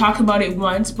Zooms and talk about it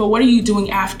once, but what are you doing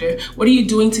after? What are you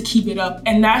doing to keep it up?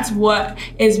 And that's what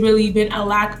has really been a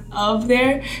lack of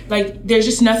there. Like, there's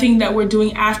just nothing that we're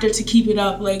doing after to keep it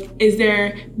up. Like, is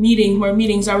there more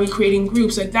meetings? Are we creating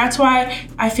groups? Like, that's why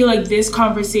I feel like this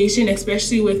conversation,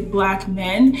 especially with Black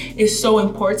men, is so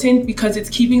important, because it's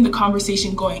keeping the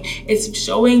conversation going. It's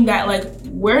showing that, like,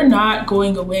 we're not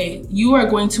going away. You are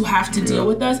going to have to deal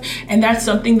with us. And that's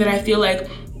something that I feel like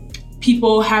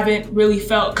people haven't really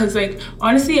felt, because like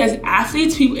honestly, as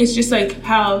athletes, people, it's just like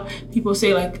how people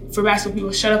say, like for basketball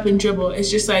people, shut up and dribble. It's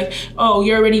just like, oh,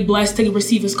 you're already blessed to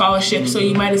receive a scholarship, so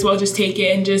you might as well just take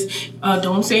it and just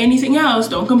don't say anything else,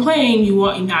 don't complain.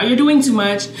 Now you're doing too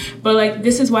much. But like,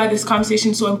 this is why this conversation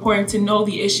is so important, to know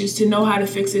the issues, to know how to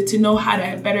fix it, to know how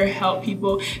to better help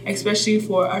people, especially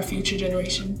for our future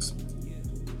generations.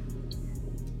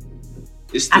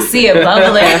 I see it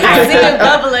bubbling. I see it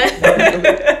bubbling.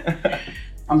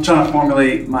 I'm trying to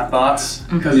formulate my thoughts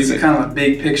because it's kind of a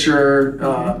big picture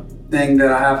thing that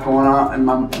I have going on in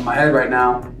my head right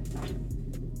now.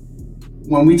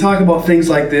 When we talk about things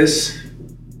like this,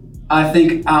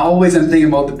 I always am thinking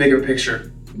about the bigger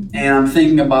picture. And I'm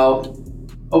thinking about,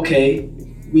 okay,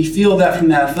 we feel that from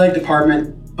the athletic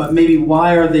department, but maybe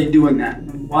why are they doing that?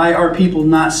 Why are people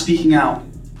not speaking out?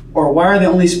 Or why are they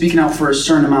only speaking out for a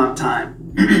certain amount of time?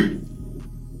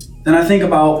 Then I think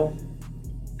about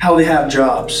how they have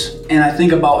jobs, and I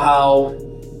think about how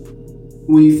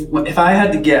if I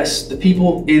had to guess, the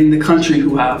people in the country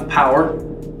who have power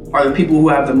are the people who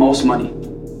have the most money.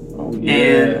 Oh, yeah.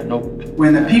 And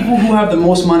when the people who have the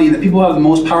most money and the people who have the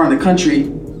most power in the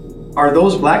country, are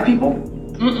those Black people?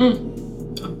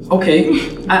 Okay,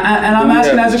 and I'm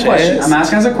asking as a question. I'm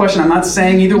asking as a question. I'm not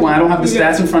saying either one. I don't have the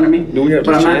stats in front of me. Do we have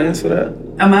a chance for that?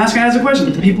 I'm asking as a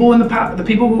question. The people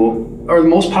who are the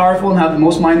most powerful and have the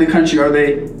most money in the country, are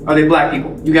they Black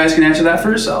people? You guys can answer that for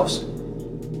yourselves.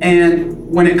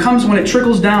 And when it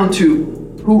trickles down to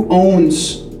who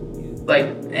owns, like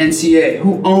NCAA,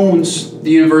 who owns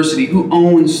the university, who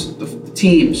owns the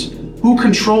teams, who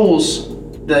controls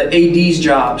the AD's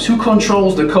jobs, who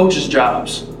controls the coaches'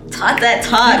 jobs. Talk that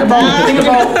talk.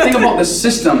 Think about the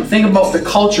system. Think about the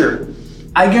culture.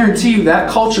 I guarantee you that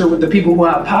culture with the people who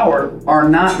have power are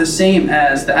not the same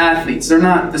as the athletes. They're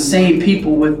not the same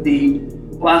people with the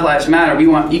Black Lives Matter. We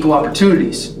want equal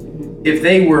opportunities. If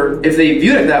they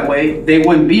viewed it that way, they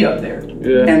wouldn't be up there.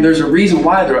 Yeah. And there's a reason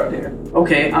why they're up there.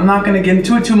 Okay, I'm not going to get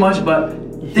into it too much, but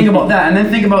think about that. And then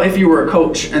think about if you were a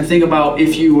coach, and think about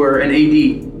if you were an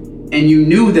AD, and you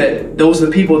knew that those are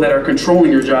the people that are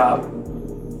controlling your job.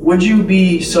 Would it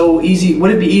be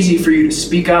easy for you to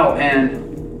speak out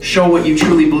and show what you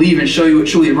truly believe and show you what's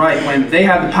truly right when they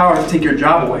have the power to take your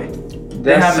job away?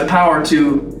 They have the power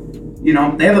to,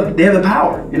 they have the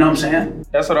power, you know what I'm saying?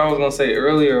 That's what I was gonna say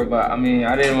earlier, but I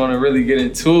didn't want to really get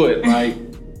into it. Like,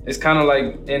 it's kind of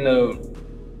like in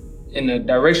the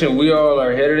direction we all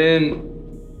are headed in,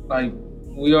 like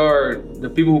we are the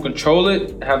people who control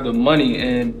it, have the money,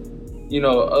 and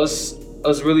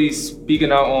us really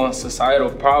speaking out on societal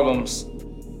problems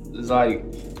is like,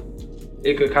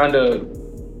 it could kind of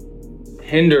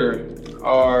hinder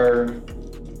our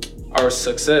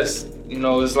success. You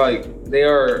know, it's like they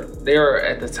are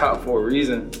at the top for a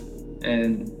reason.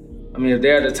 And I mean, if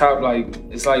they're at the top, like,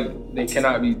 it's like they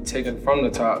cannot be taken from the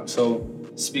top. So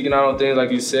speaking out on things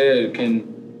like you said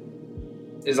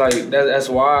it's like that's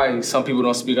why some people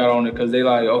don't speak out on it, because they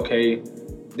like, okay,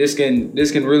 this can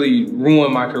really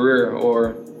ruin my career,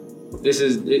 or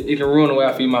it can ruin the way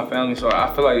I feed my family. So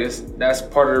I feel like that's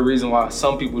part of the reason why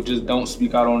some people just don't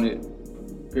speak out on it,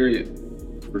 period.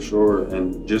 For sure.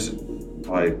 And just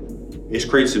like, it's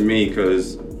crazy to me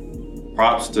because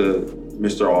props to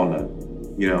Mr. Allnut,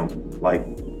 you know, like,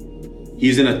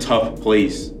 he's in a tough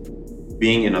place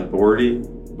being an authority,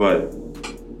 but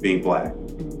being black.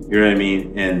 You know what I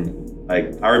mean? And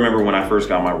like, I remember when I first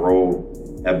got my role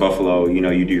at Buffalo, you know,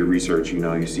 you do your research, you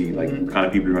know, you see like the kind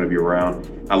of people you're gonna be around.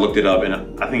 I looked it up and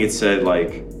I think it said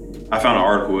like, I found an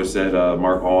article, it said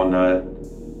Mark Allnut,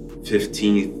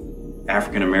 15th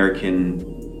African-American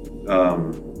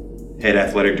head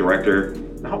athletic director.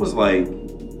 And I was like,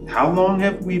 how long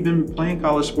have we been playing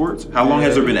college sports? How long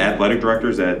has there been athletic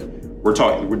directors that we're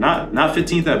not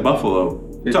 15th at Buffalo.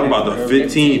 We're talking about the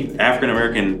 15th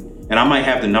African-American, and I might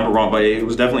have the number wrong, but it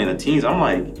was definitely in the teens. I'm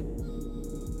like,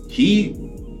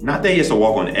 not that he has to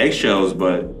walk on eggshells,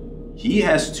 but he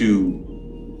has to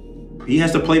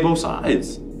play both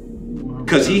sides.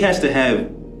 Because he has to have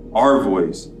our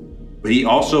voice, but he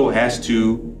also has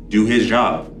to do his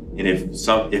job. And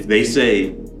if they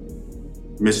say,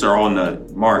 Mr.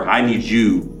 Allnut, Mark, I need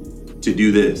you to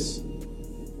do this,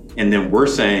 and then we're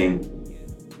saying,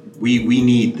 we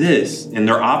need this, and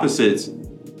they're opposites,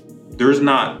 I'm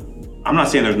not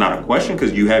saying there's not a question,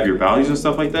 because you have your values and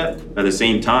stuff like that. But at the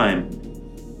same time,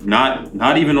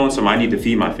 not even on some I need to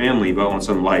feed my family, but on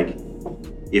some like,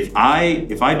 if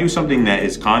I do something that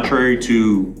is contrary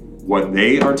to what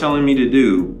they are telling me to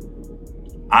do,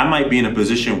 I might be in a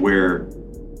position where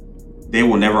they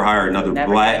will never hire another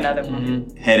black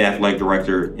head athletic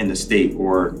director in the state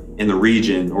or in the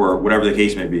region or whatever the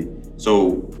case may be.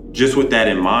 So just with that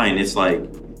in mind, it's like,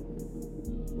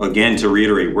 again, to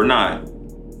reiterate, we're not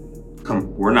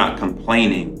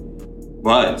complaining,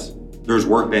 but there's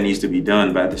work that needs to be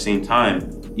done. But at the same time,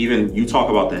 even you talk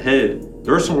about the head,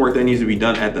 there's some work that needs to be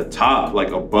done at the top,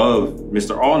 like above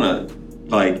Mr. Allnut,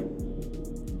 like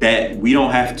that we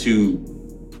don't have to.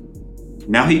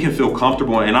 Now he can feel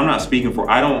comfortable, and I'm not speaking for,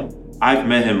 I've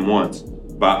met him once,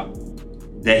 but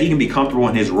that he can be comfortable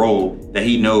in his role, that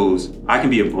he knows I can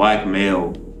be a black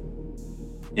male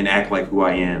and act like who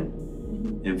I am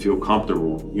and feel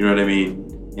comfortable, you know what I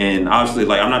mean? And obviously,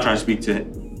 like, I'm not trying to speak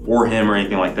for him or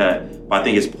anything like that, but I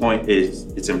think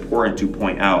it's important to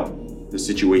point out the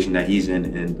situation that he's in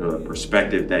and the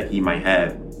perspective that he might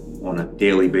have on a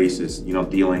daily basis, you know,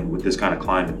 dealing with this kind of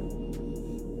climate.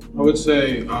 I would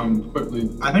say quickly,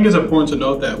 I think it's important to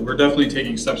note that we're definitely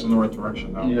taking steps in the right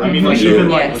direction though. Yeah, I mean, like, even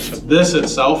like this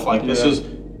itself, like this is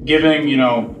giving, you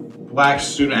know, black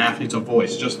student athletes a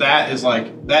voice. Just that is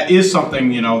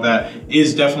something, you know, that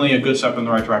is definitely a good step in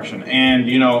the right direction. And,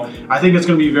 you know, I think it's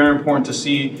going to be very important to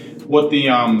see what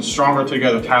the Stronger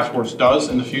Together Task Force does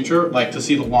in the future, like to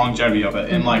see the longevity of it.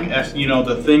 And like, if, you know,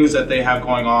 the things that they have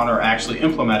going on are actually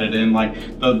implemented in, like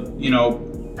the, you know,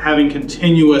 having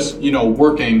continuous, you know,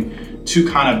 working to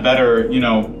kind of better, you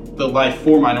know, the life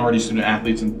for minority student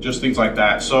athletes and just things like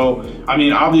that. So, I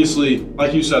mean, obviously,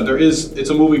 like you said, it's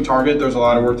a moving target. There's a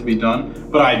lot of work to be done,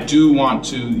 but I do want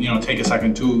to, you know, take a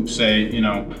second to say, you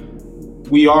know,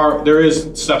 there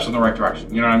is steps in the right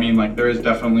direction. You know what I mean? Like, there is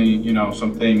definitely, you know,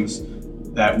 some things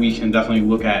that we can definitely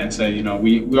look at and say, you know,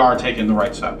 we are taking the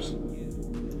right steps.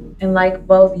 And like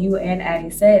both you and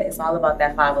Addie said, it's all about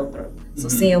that follow-through. So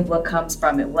seeing what comes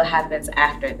from it, what happens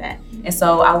after that. And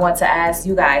so I want to ask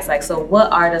you guys, like, so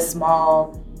what are the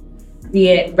small, be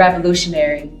it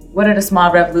revolutionary, what are the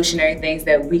small revolutionary things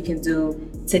that we can do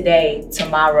today,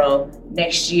 tomorrow,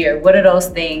 next year? What are those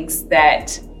things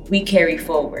that we carry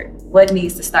forward? What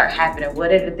needs to start happening?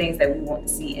 What are the things that we want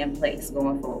to see in place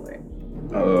going forward?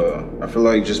 I feel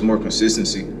like just more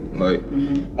consistency. Like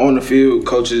on the field,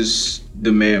 coaches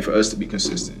demand for us to be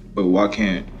consistent, but why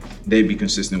can't they be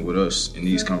consistent with us in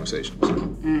these conversations?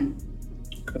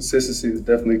 Consistency is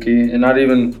definitely key, and not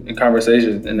even in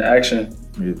conversations, in action.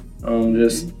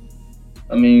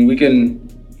 I mean, we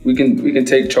can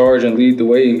take charge and lead the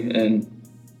way and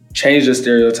change the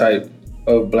stereotype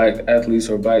of black athletes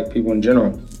or black people in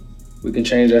general. We can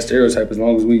change that stereotype as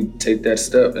long as we take that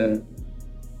step and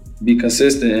be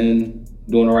consistent in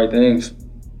doing the right things.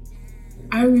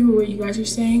 I agree with what you guys are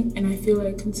saying, and I feel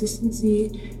like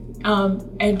consistency,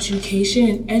 education,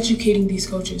 and educating these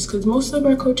coaches, because most of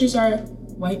our coaches are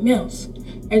white males.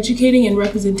 Educating and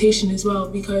representation as well,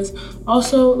 because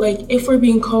also like if we're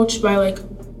being coached by like,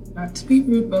 not to be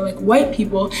rude, but like white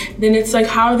people, then it's like,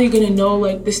 how are they gonna know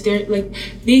like like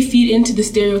they feed into the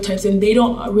stereotypes and they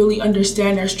don't really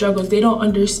understand our struggles. They don't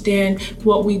understand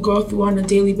what we go through on a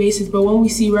daily basis. But when we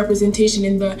see representation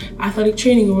in the athletic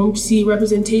training, or when we see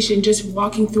representation just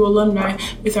walking through alumni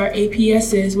with our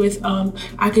APSs, with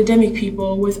academic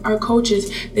people, with our coaches,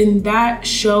 then that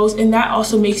shows, and that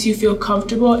also makes you feel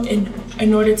comfortable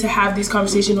in order to have these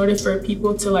conversations, in order for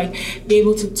people to like be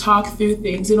able to talk through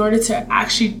things, in order to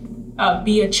actually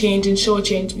be a change and show a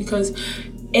change. Because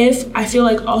if I feel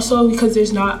like also because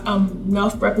there's not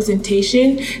enough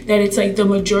representation, that it's like the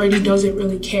majority doesn't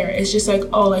really care. It's just like,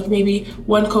 oh, like maybe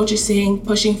one coach is saying,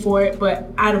 pushing for it,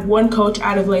 but out of one coach,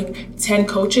 out of like 10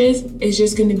 coaches, it's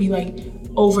just going to be like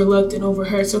overlooked and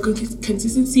overheard. So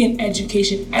consistency in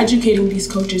education, educating these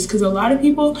coaches, because a lot of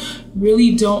people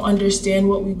really don't understand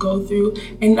what we go through,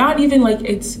 and not even like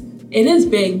it is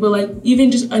big, but like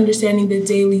even just understanding the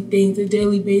daily things, the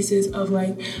daily basis of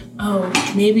like, oh,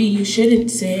 maybe you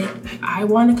shouldn't say, I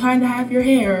want to kind of have your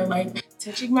hair, or like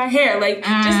touching my hair, like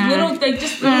just little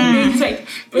things, like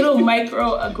little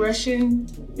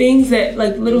microaggression things, that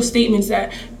like little statements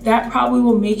that probably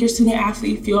will make your student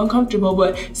athlete feel uncomfortable.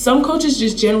 But some coaches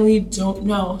just generally don't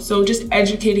know. So just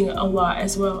educating a lot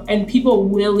as well, and people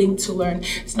willing to learn.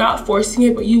 It's not forcing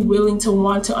it, but you willing to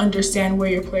want to understand where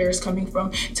your player is coming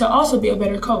from to also be a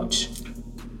better coach.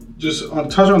 Just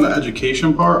touch on the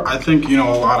education part. I think, a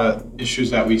lot of issues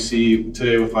that we see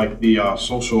today with like the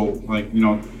social, like,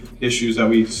 issues that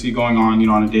we see going on,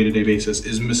 on a day-to-day basis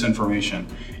is misinformation.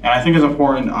 And I think it's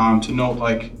important to note,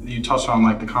 like you touched on,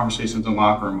 like the conversations in the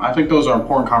locker room. I think those are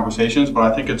important conversations, but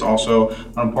I think it's also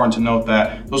important to note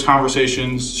that those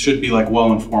conversations should be like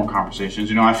well-informed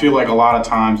conversations. I feel like a lot of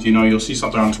times, you'll see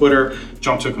something on Twitter,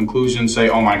 jump to a conclusion, say,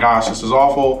 oh my gosh, this is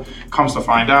awful. Comes to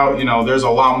find out, there's a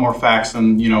lot more facts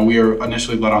than, we are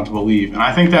initially led on to believe. And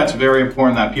I think that's very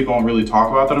important that people don't really talk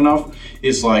about that enough.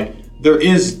 Is like, there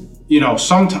is,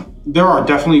 there are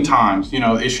definitely times,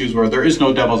 issues where there is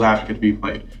no devil's advocate to be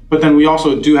played. But then we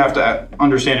also do have to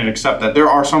understand and accept that there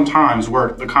are some times where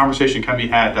the conversation can be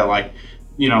had that like,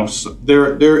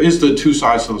 there is the two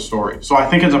sides to the story. So I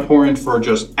think it's important for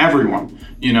just everyone,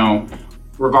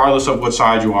 regardless of what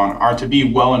side you're on, are to be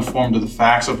well informed of the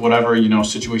facts of whatever,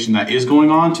 situation that is going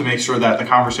on, to make sure that the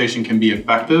conversation can be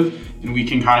effective and we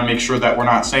can kind of make sure that we're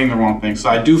not saying the wrong things. So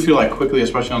I do feel like quickly,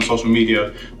 especially on social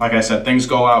media, like I said, things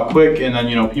go out quick, and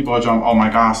then, people are jump, oh my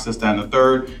gosh, this, that, and the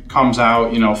third, comes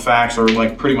out, facts are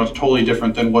like pretty much totally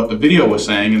different than what the video was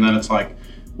saying. And then it's like,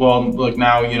 well, look,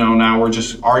 now, now we're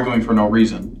just arguing for no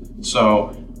reason.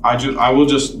 So I will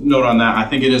just note on that, I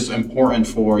think it is important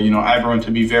for, everyone to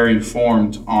be very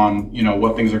informed on,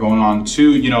 what things are going on,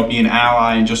 to, be an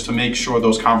ally, and just to make sure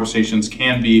those conversations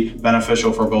can be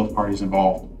beneficial for both parties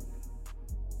involved.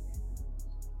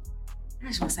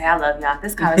 I just want to say I love y'all.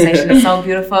 This conversation is so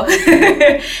beautiful.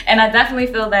 And I definitely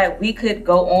feel that we could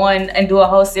go on and do a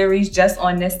whole series just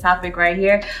on this topic right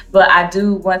here. But I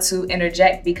do want to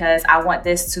interject because I want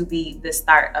this to be the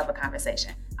start of a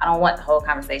conversation. I don't want the whole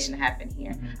conversation to happen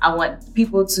here. I want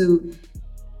people to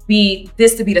be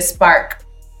the spark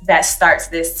that starts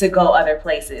this to go other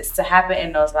places, to happen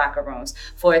in those locker rooms,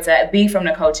 for it to be from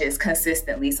the coaches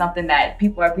consistently, something that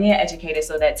people are being educated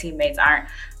so that teammates aren't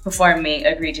performing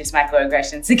egregious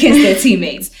microaggressions against their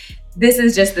teammates. This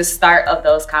is just the start of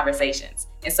those conversations.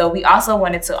 And so we also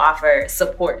wanted to offer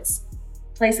supports,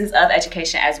 places of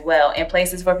education as well, and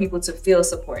places for people to feel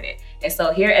supported. And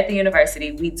so here at the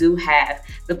university, we do have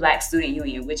the Black Student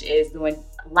Union, which is doing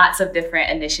lots of different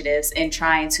initiatives and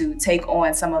trying to take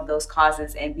on some of those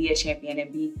causes and be a champion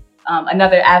and be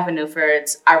another avenue for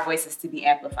our voices to be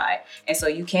amplified. And so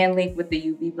you can link with the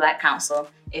UB Black Council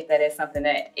if that is something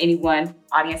that anyone,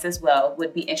 audience as well,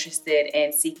 would be interested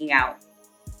in seeking out,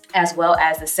 as well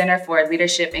as the Center for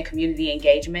Leadership and Community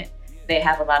Engagement. They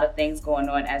have a lot of things going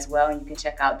on as well, and you can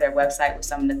check out their website with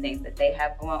some of the things that they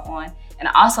have going on. And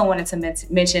I also wanted to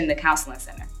mention the Counseling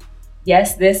Center.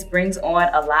 Yes, this brings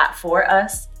on a lot for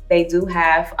us. They do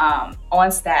have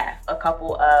on staff a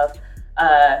couple of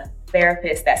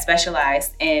therapists that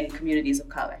specialize in communities of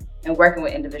color and working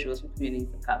with individuals with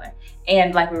communities of color.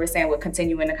 And like we were saying, with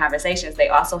continuing the conversations, they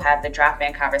also have the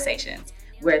drop-in conversations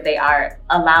where they are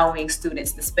allowing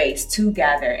students the space to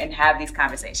gather and have these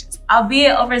conversations,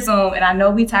 albeit over Zoom. And I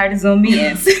know we tired of Zoom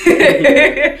meetings.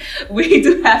 We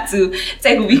do have to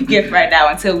take what we get right now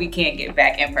until we can get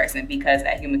back in person, because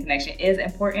that human connection is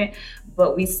important,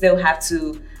 but we still have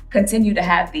to continue to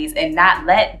have these and not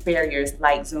let barriers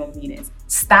like Zoom meetings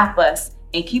stop us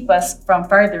and keep us from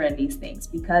furthering these things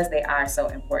because they are so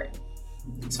important.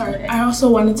 Sorry, I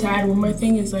also wanted to add one more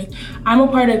thing is like, I'm a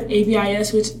part of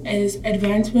PWIs, which is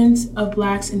Advancements of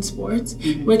Blacks in Sports,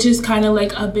 which is kind of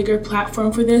like a bigger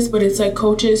platform for this, but it's like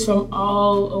coaches from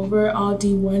all over, all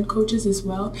D1 coaches as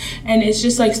well. And it's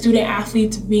just like student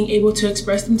athletes being able to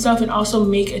express themselves and also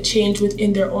make a change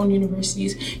within their own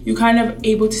universities. You kind of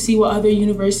able to see what other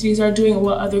universities are doing and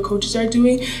what other coaches are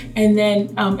doing. And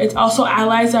then it's also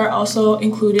allies are also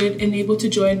included and able to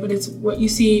join, but it's what you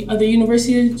see other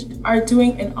universities are doing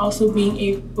and also being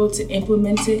able to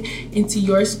implement it into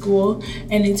your school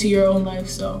and into your own life.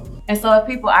 So if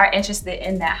people are interested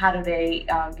in that, how do they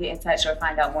get in touch or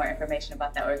find out more information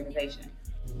about that organization?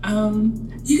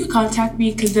 You can contact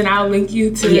me because then I'll link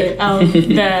you to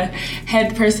the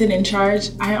head person in charge.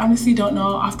 I honestly don't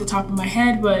know off the top of my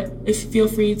head, but feel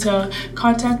free to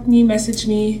contact me, message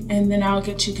me, and then I'll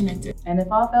get you connected. And if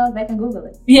all fails, they can Google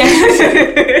it.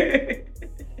 Yeah.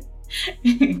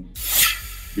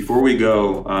 Before we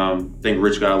go, I think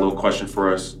Rich got a little question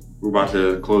for us. We're about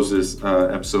to close this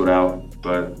episode out,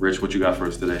 but Rich, what you got for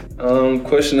us today?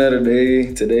 Question of the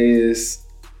day today is,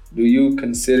 do you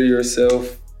consider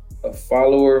yourself a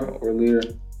follower or leader?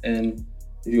 And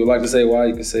if you would like to say why,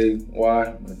 you can say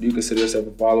why. Do you consider yourself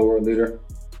a follower or leader?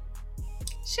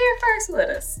 Share first with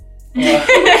us.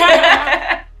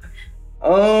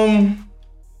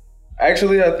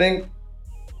 Actually, I think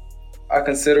I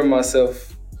consider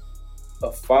myself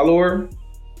a follower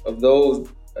of those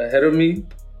ahead of me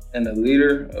and a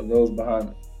leader of those behind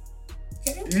me.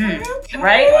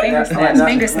 Right?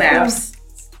 Finger snaps.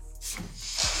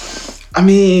 I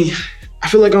mean, I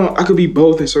feel like I could be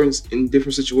both in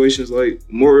different situations. Like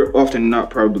more often than not,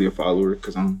 probably a follower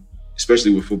because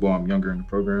especially with football, I'm younger in the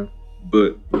program.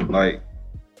 But like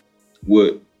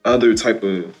with other type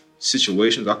of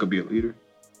situations, I could be a leader.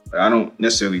 Like, I don't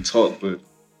necessarily talk, but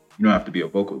you don't have to be a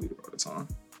vocal leader all the time.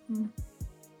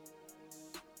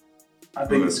 I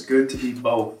think it's good to be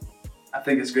both. I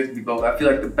feel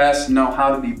like the best know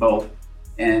how to be both.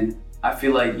 And I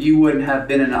feel like you wouldn't have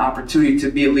been in an opportunity to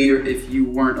be a leader if you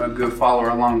weren't a good follower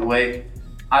along the way.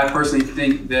 I personally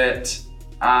think that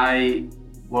I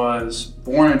was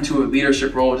born into a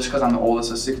leadership role just because I'm the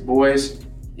oldest of 6 boys.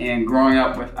 And growing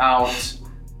up without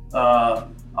a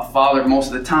father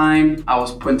most of the time, I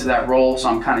was put into that role, so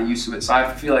I'm kind of used to it. So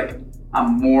I feel like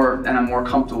I'm more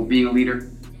comfortable being a leader,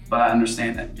 but I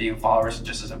understand that being a follower is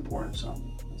just as important. So.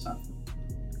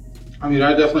 I mean,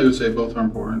 I definitely would say both are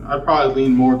important. I'd probably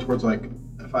lean more towards like,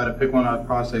 if I had to pick one, I'd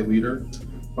probably say leader.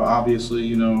 But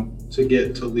obviously, to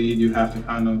get to lead, you have to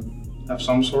kind of have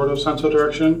some sort of sense of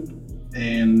direction.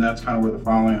 And that's kind of where the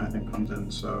following, I think, comes in.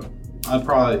 So I'd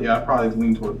probably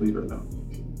lean toward leader though.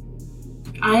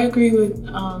 I agree with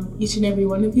each and every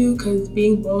one of you because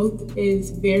being both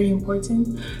is very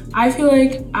important. I feel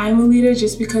like I'm a leader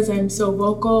just because I'm so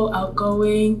vocal,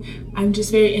 outgoing. I'm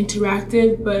just very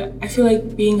interactive, but I feel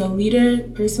like being a leader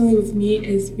personally with me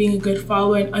is being a good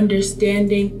follower and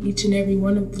understanding each and every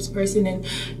one of this person and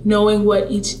knowing what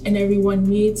each and every one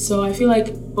needs. So I feel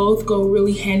like both go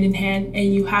really hand in hand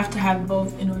and you have to have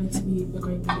both in order to be a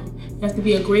great leader. You have to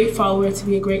be a great follower to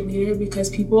be a great leader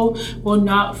because people will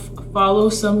not follow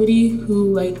somebody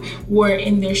who were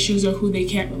in their shoes or who they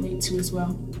can't relate to as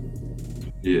well.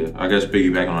 Yeah, I guess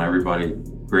piggybacking on everybody,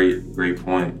 great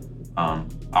point.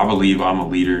 I believe I'm a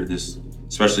leader,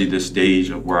 especially this stage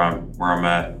of where I'm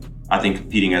at. I think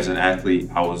competing as an athlete,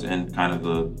 I was in kind of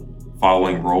the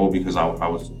following role because I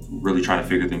was really trying to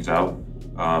figure things out.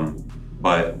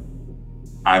 But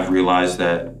I've realized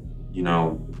that,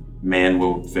 man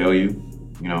will fail you.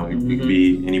 It could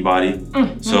be anybody.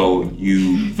 Mm-hmm. So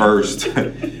you first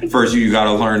you got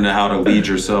to learn how to lead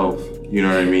yourself. You know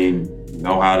what I mean?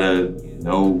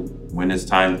 Know when it's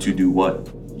time to do what,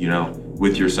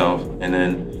 with yourself. And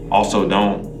then also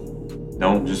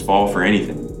don't just fall for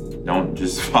anything. Don't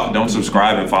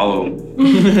subscribe and follow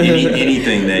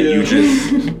anything that you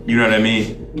just, you know what I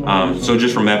mean? So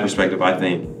just from that perspective, I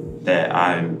think that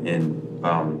I'm in,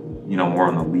 more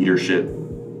on the leadership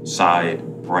side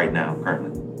right now, currently.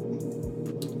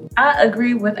 I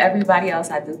agree with everybody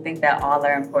else. I do think that all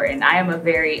are important. I am a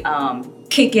very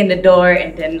kick in the door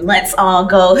and then let's all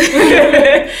go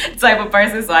type of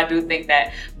person. So I do think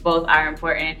that both are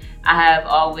important. I have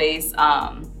always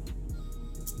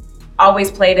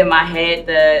played in my head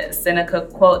the Seneca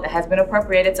quote that has been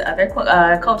appropriated to other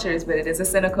cultures, but it is a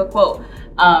Seneca quote.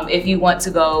 If you want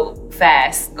to go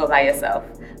fast, go by yourself.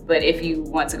 But if you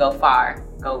want to go far,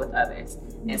 go with others.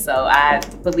 And so I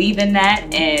believe in that,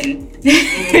 and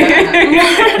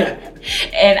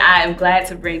and I'm glad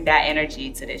to bring that energy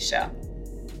to this show.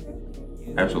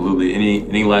 Absolutely.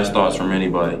 Any last thoughts from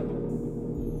anybody?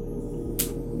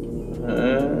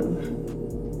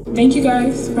 Thank you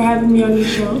guys for having me on your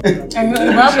show. I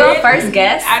really Love your appreciate it. first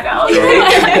guest. I know.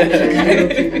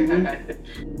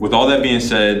 With all that being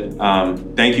said,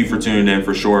 thank you for tuning in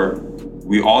for sure.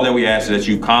 All that we ask is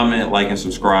that you comment, like, and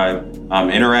subscribe.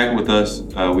 Interact with us.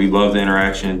 We love the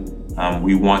interaction.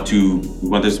 We want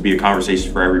this to be a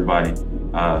conversation for everybody.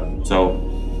 So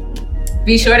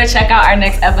be sure to check out our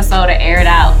next episode of Air It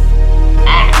Out.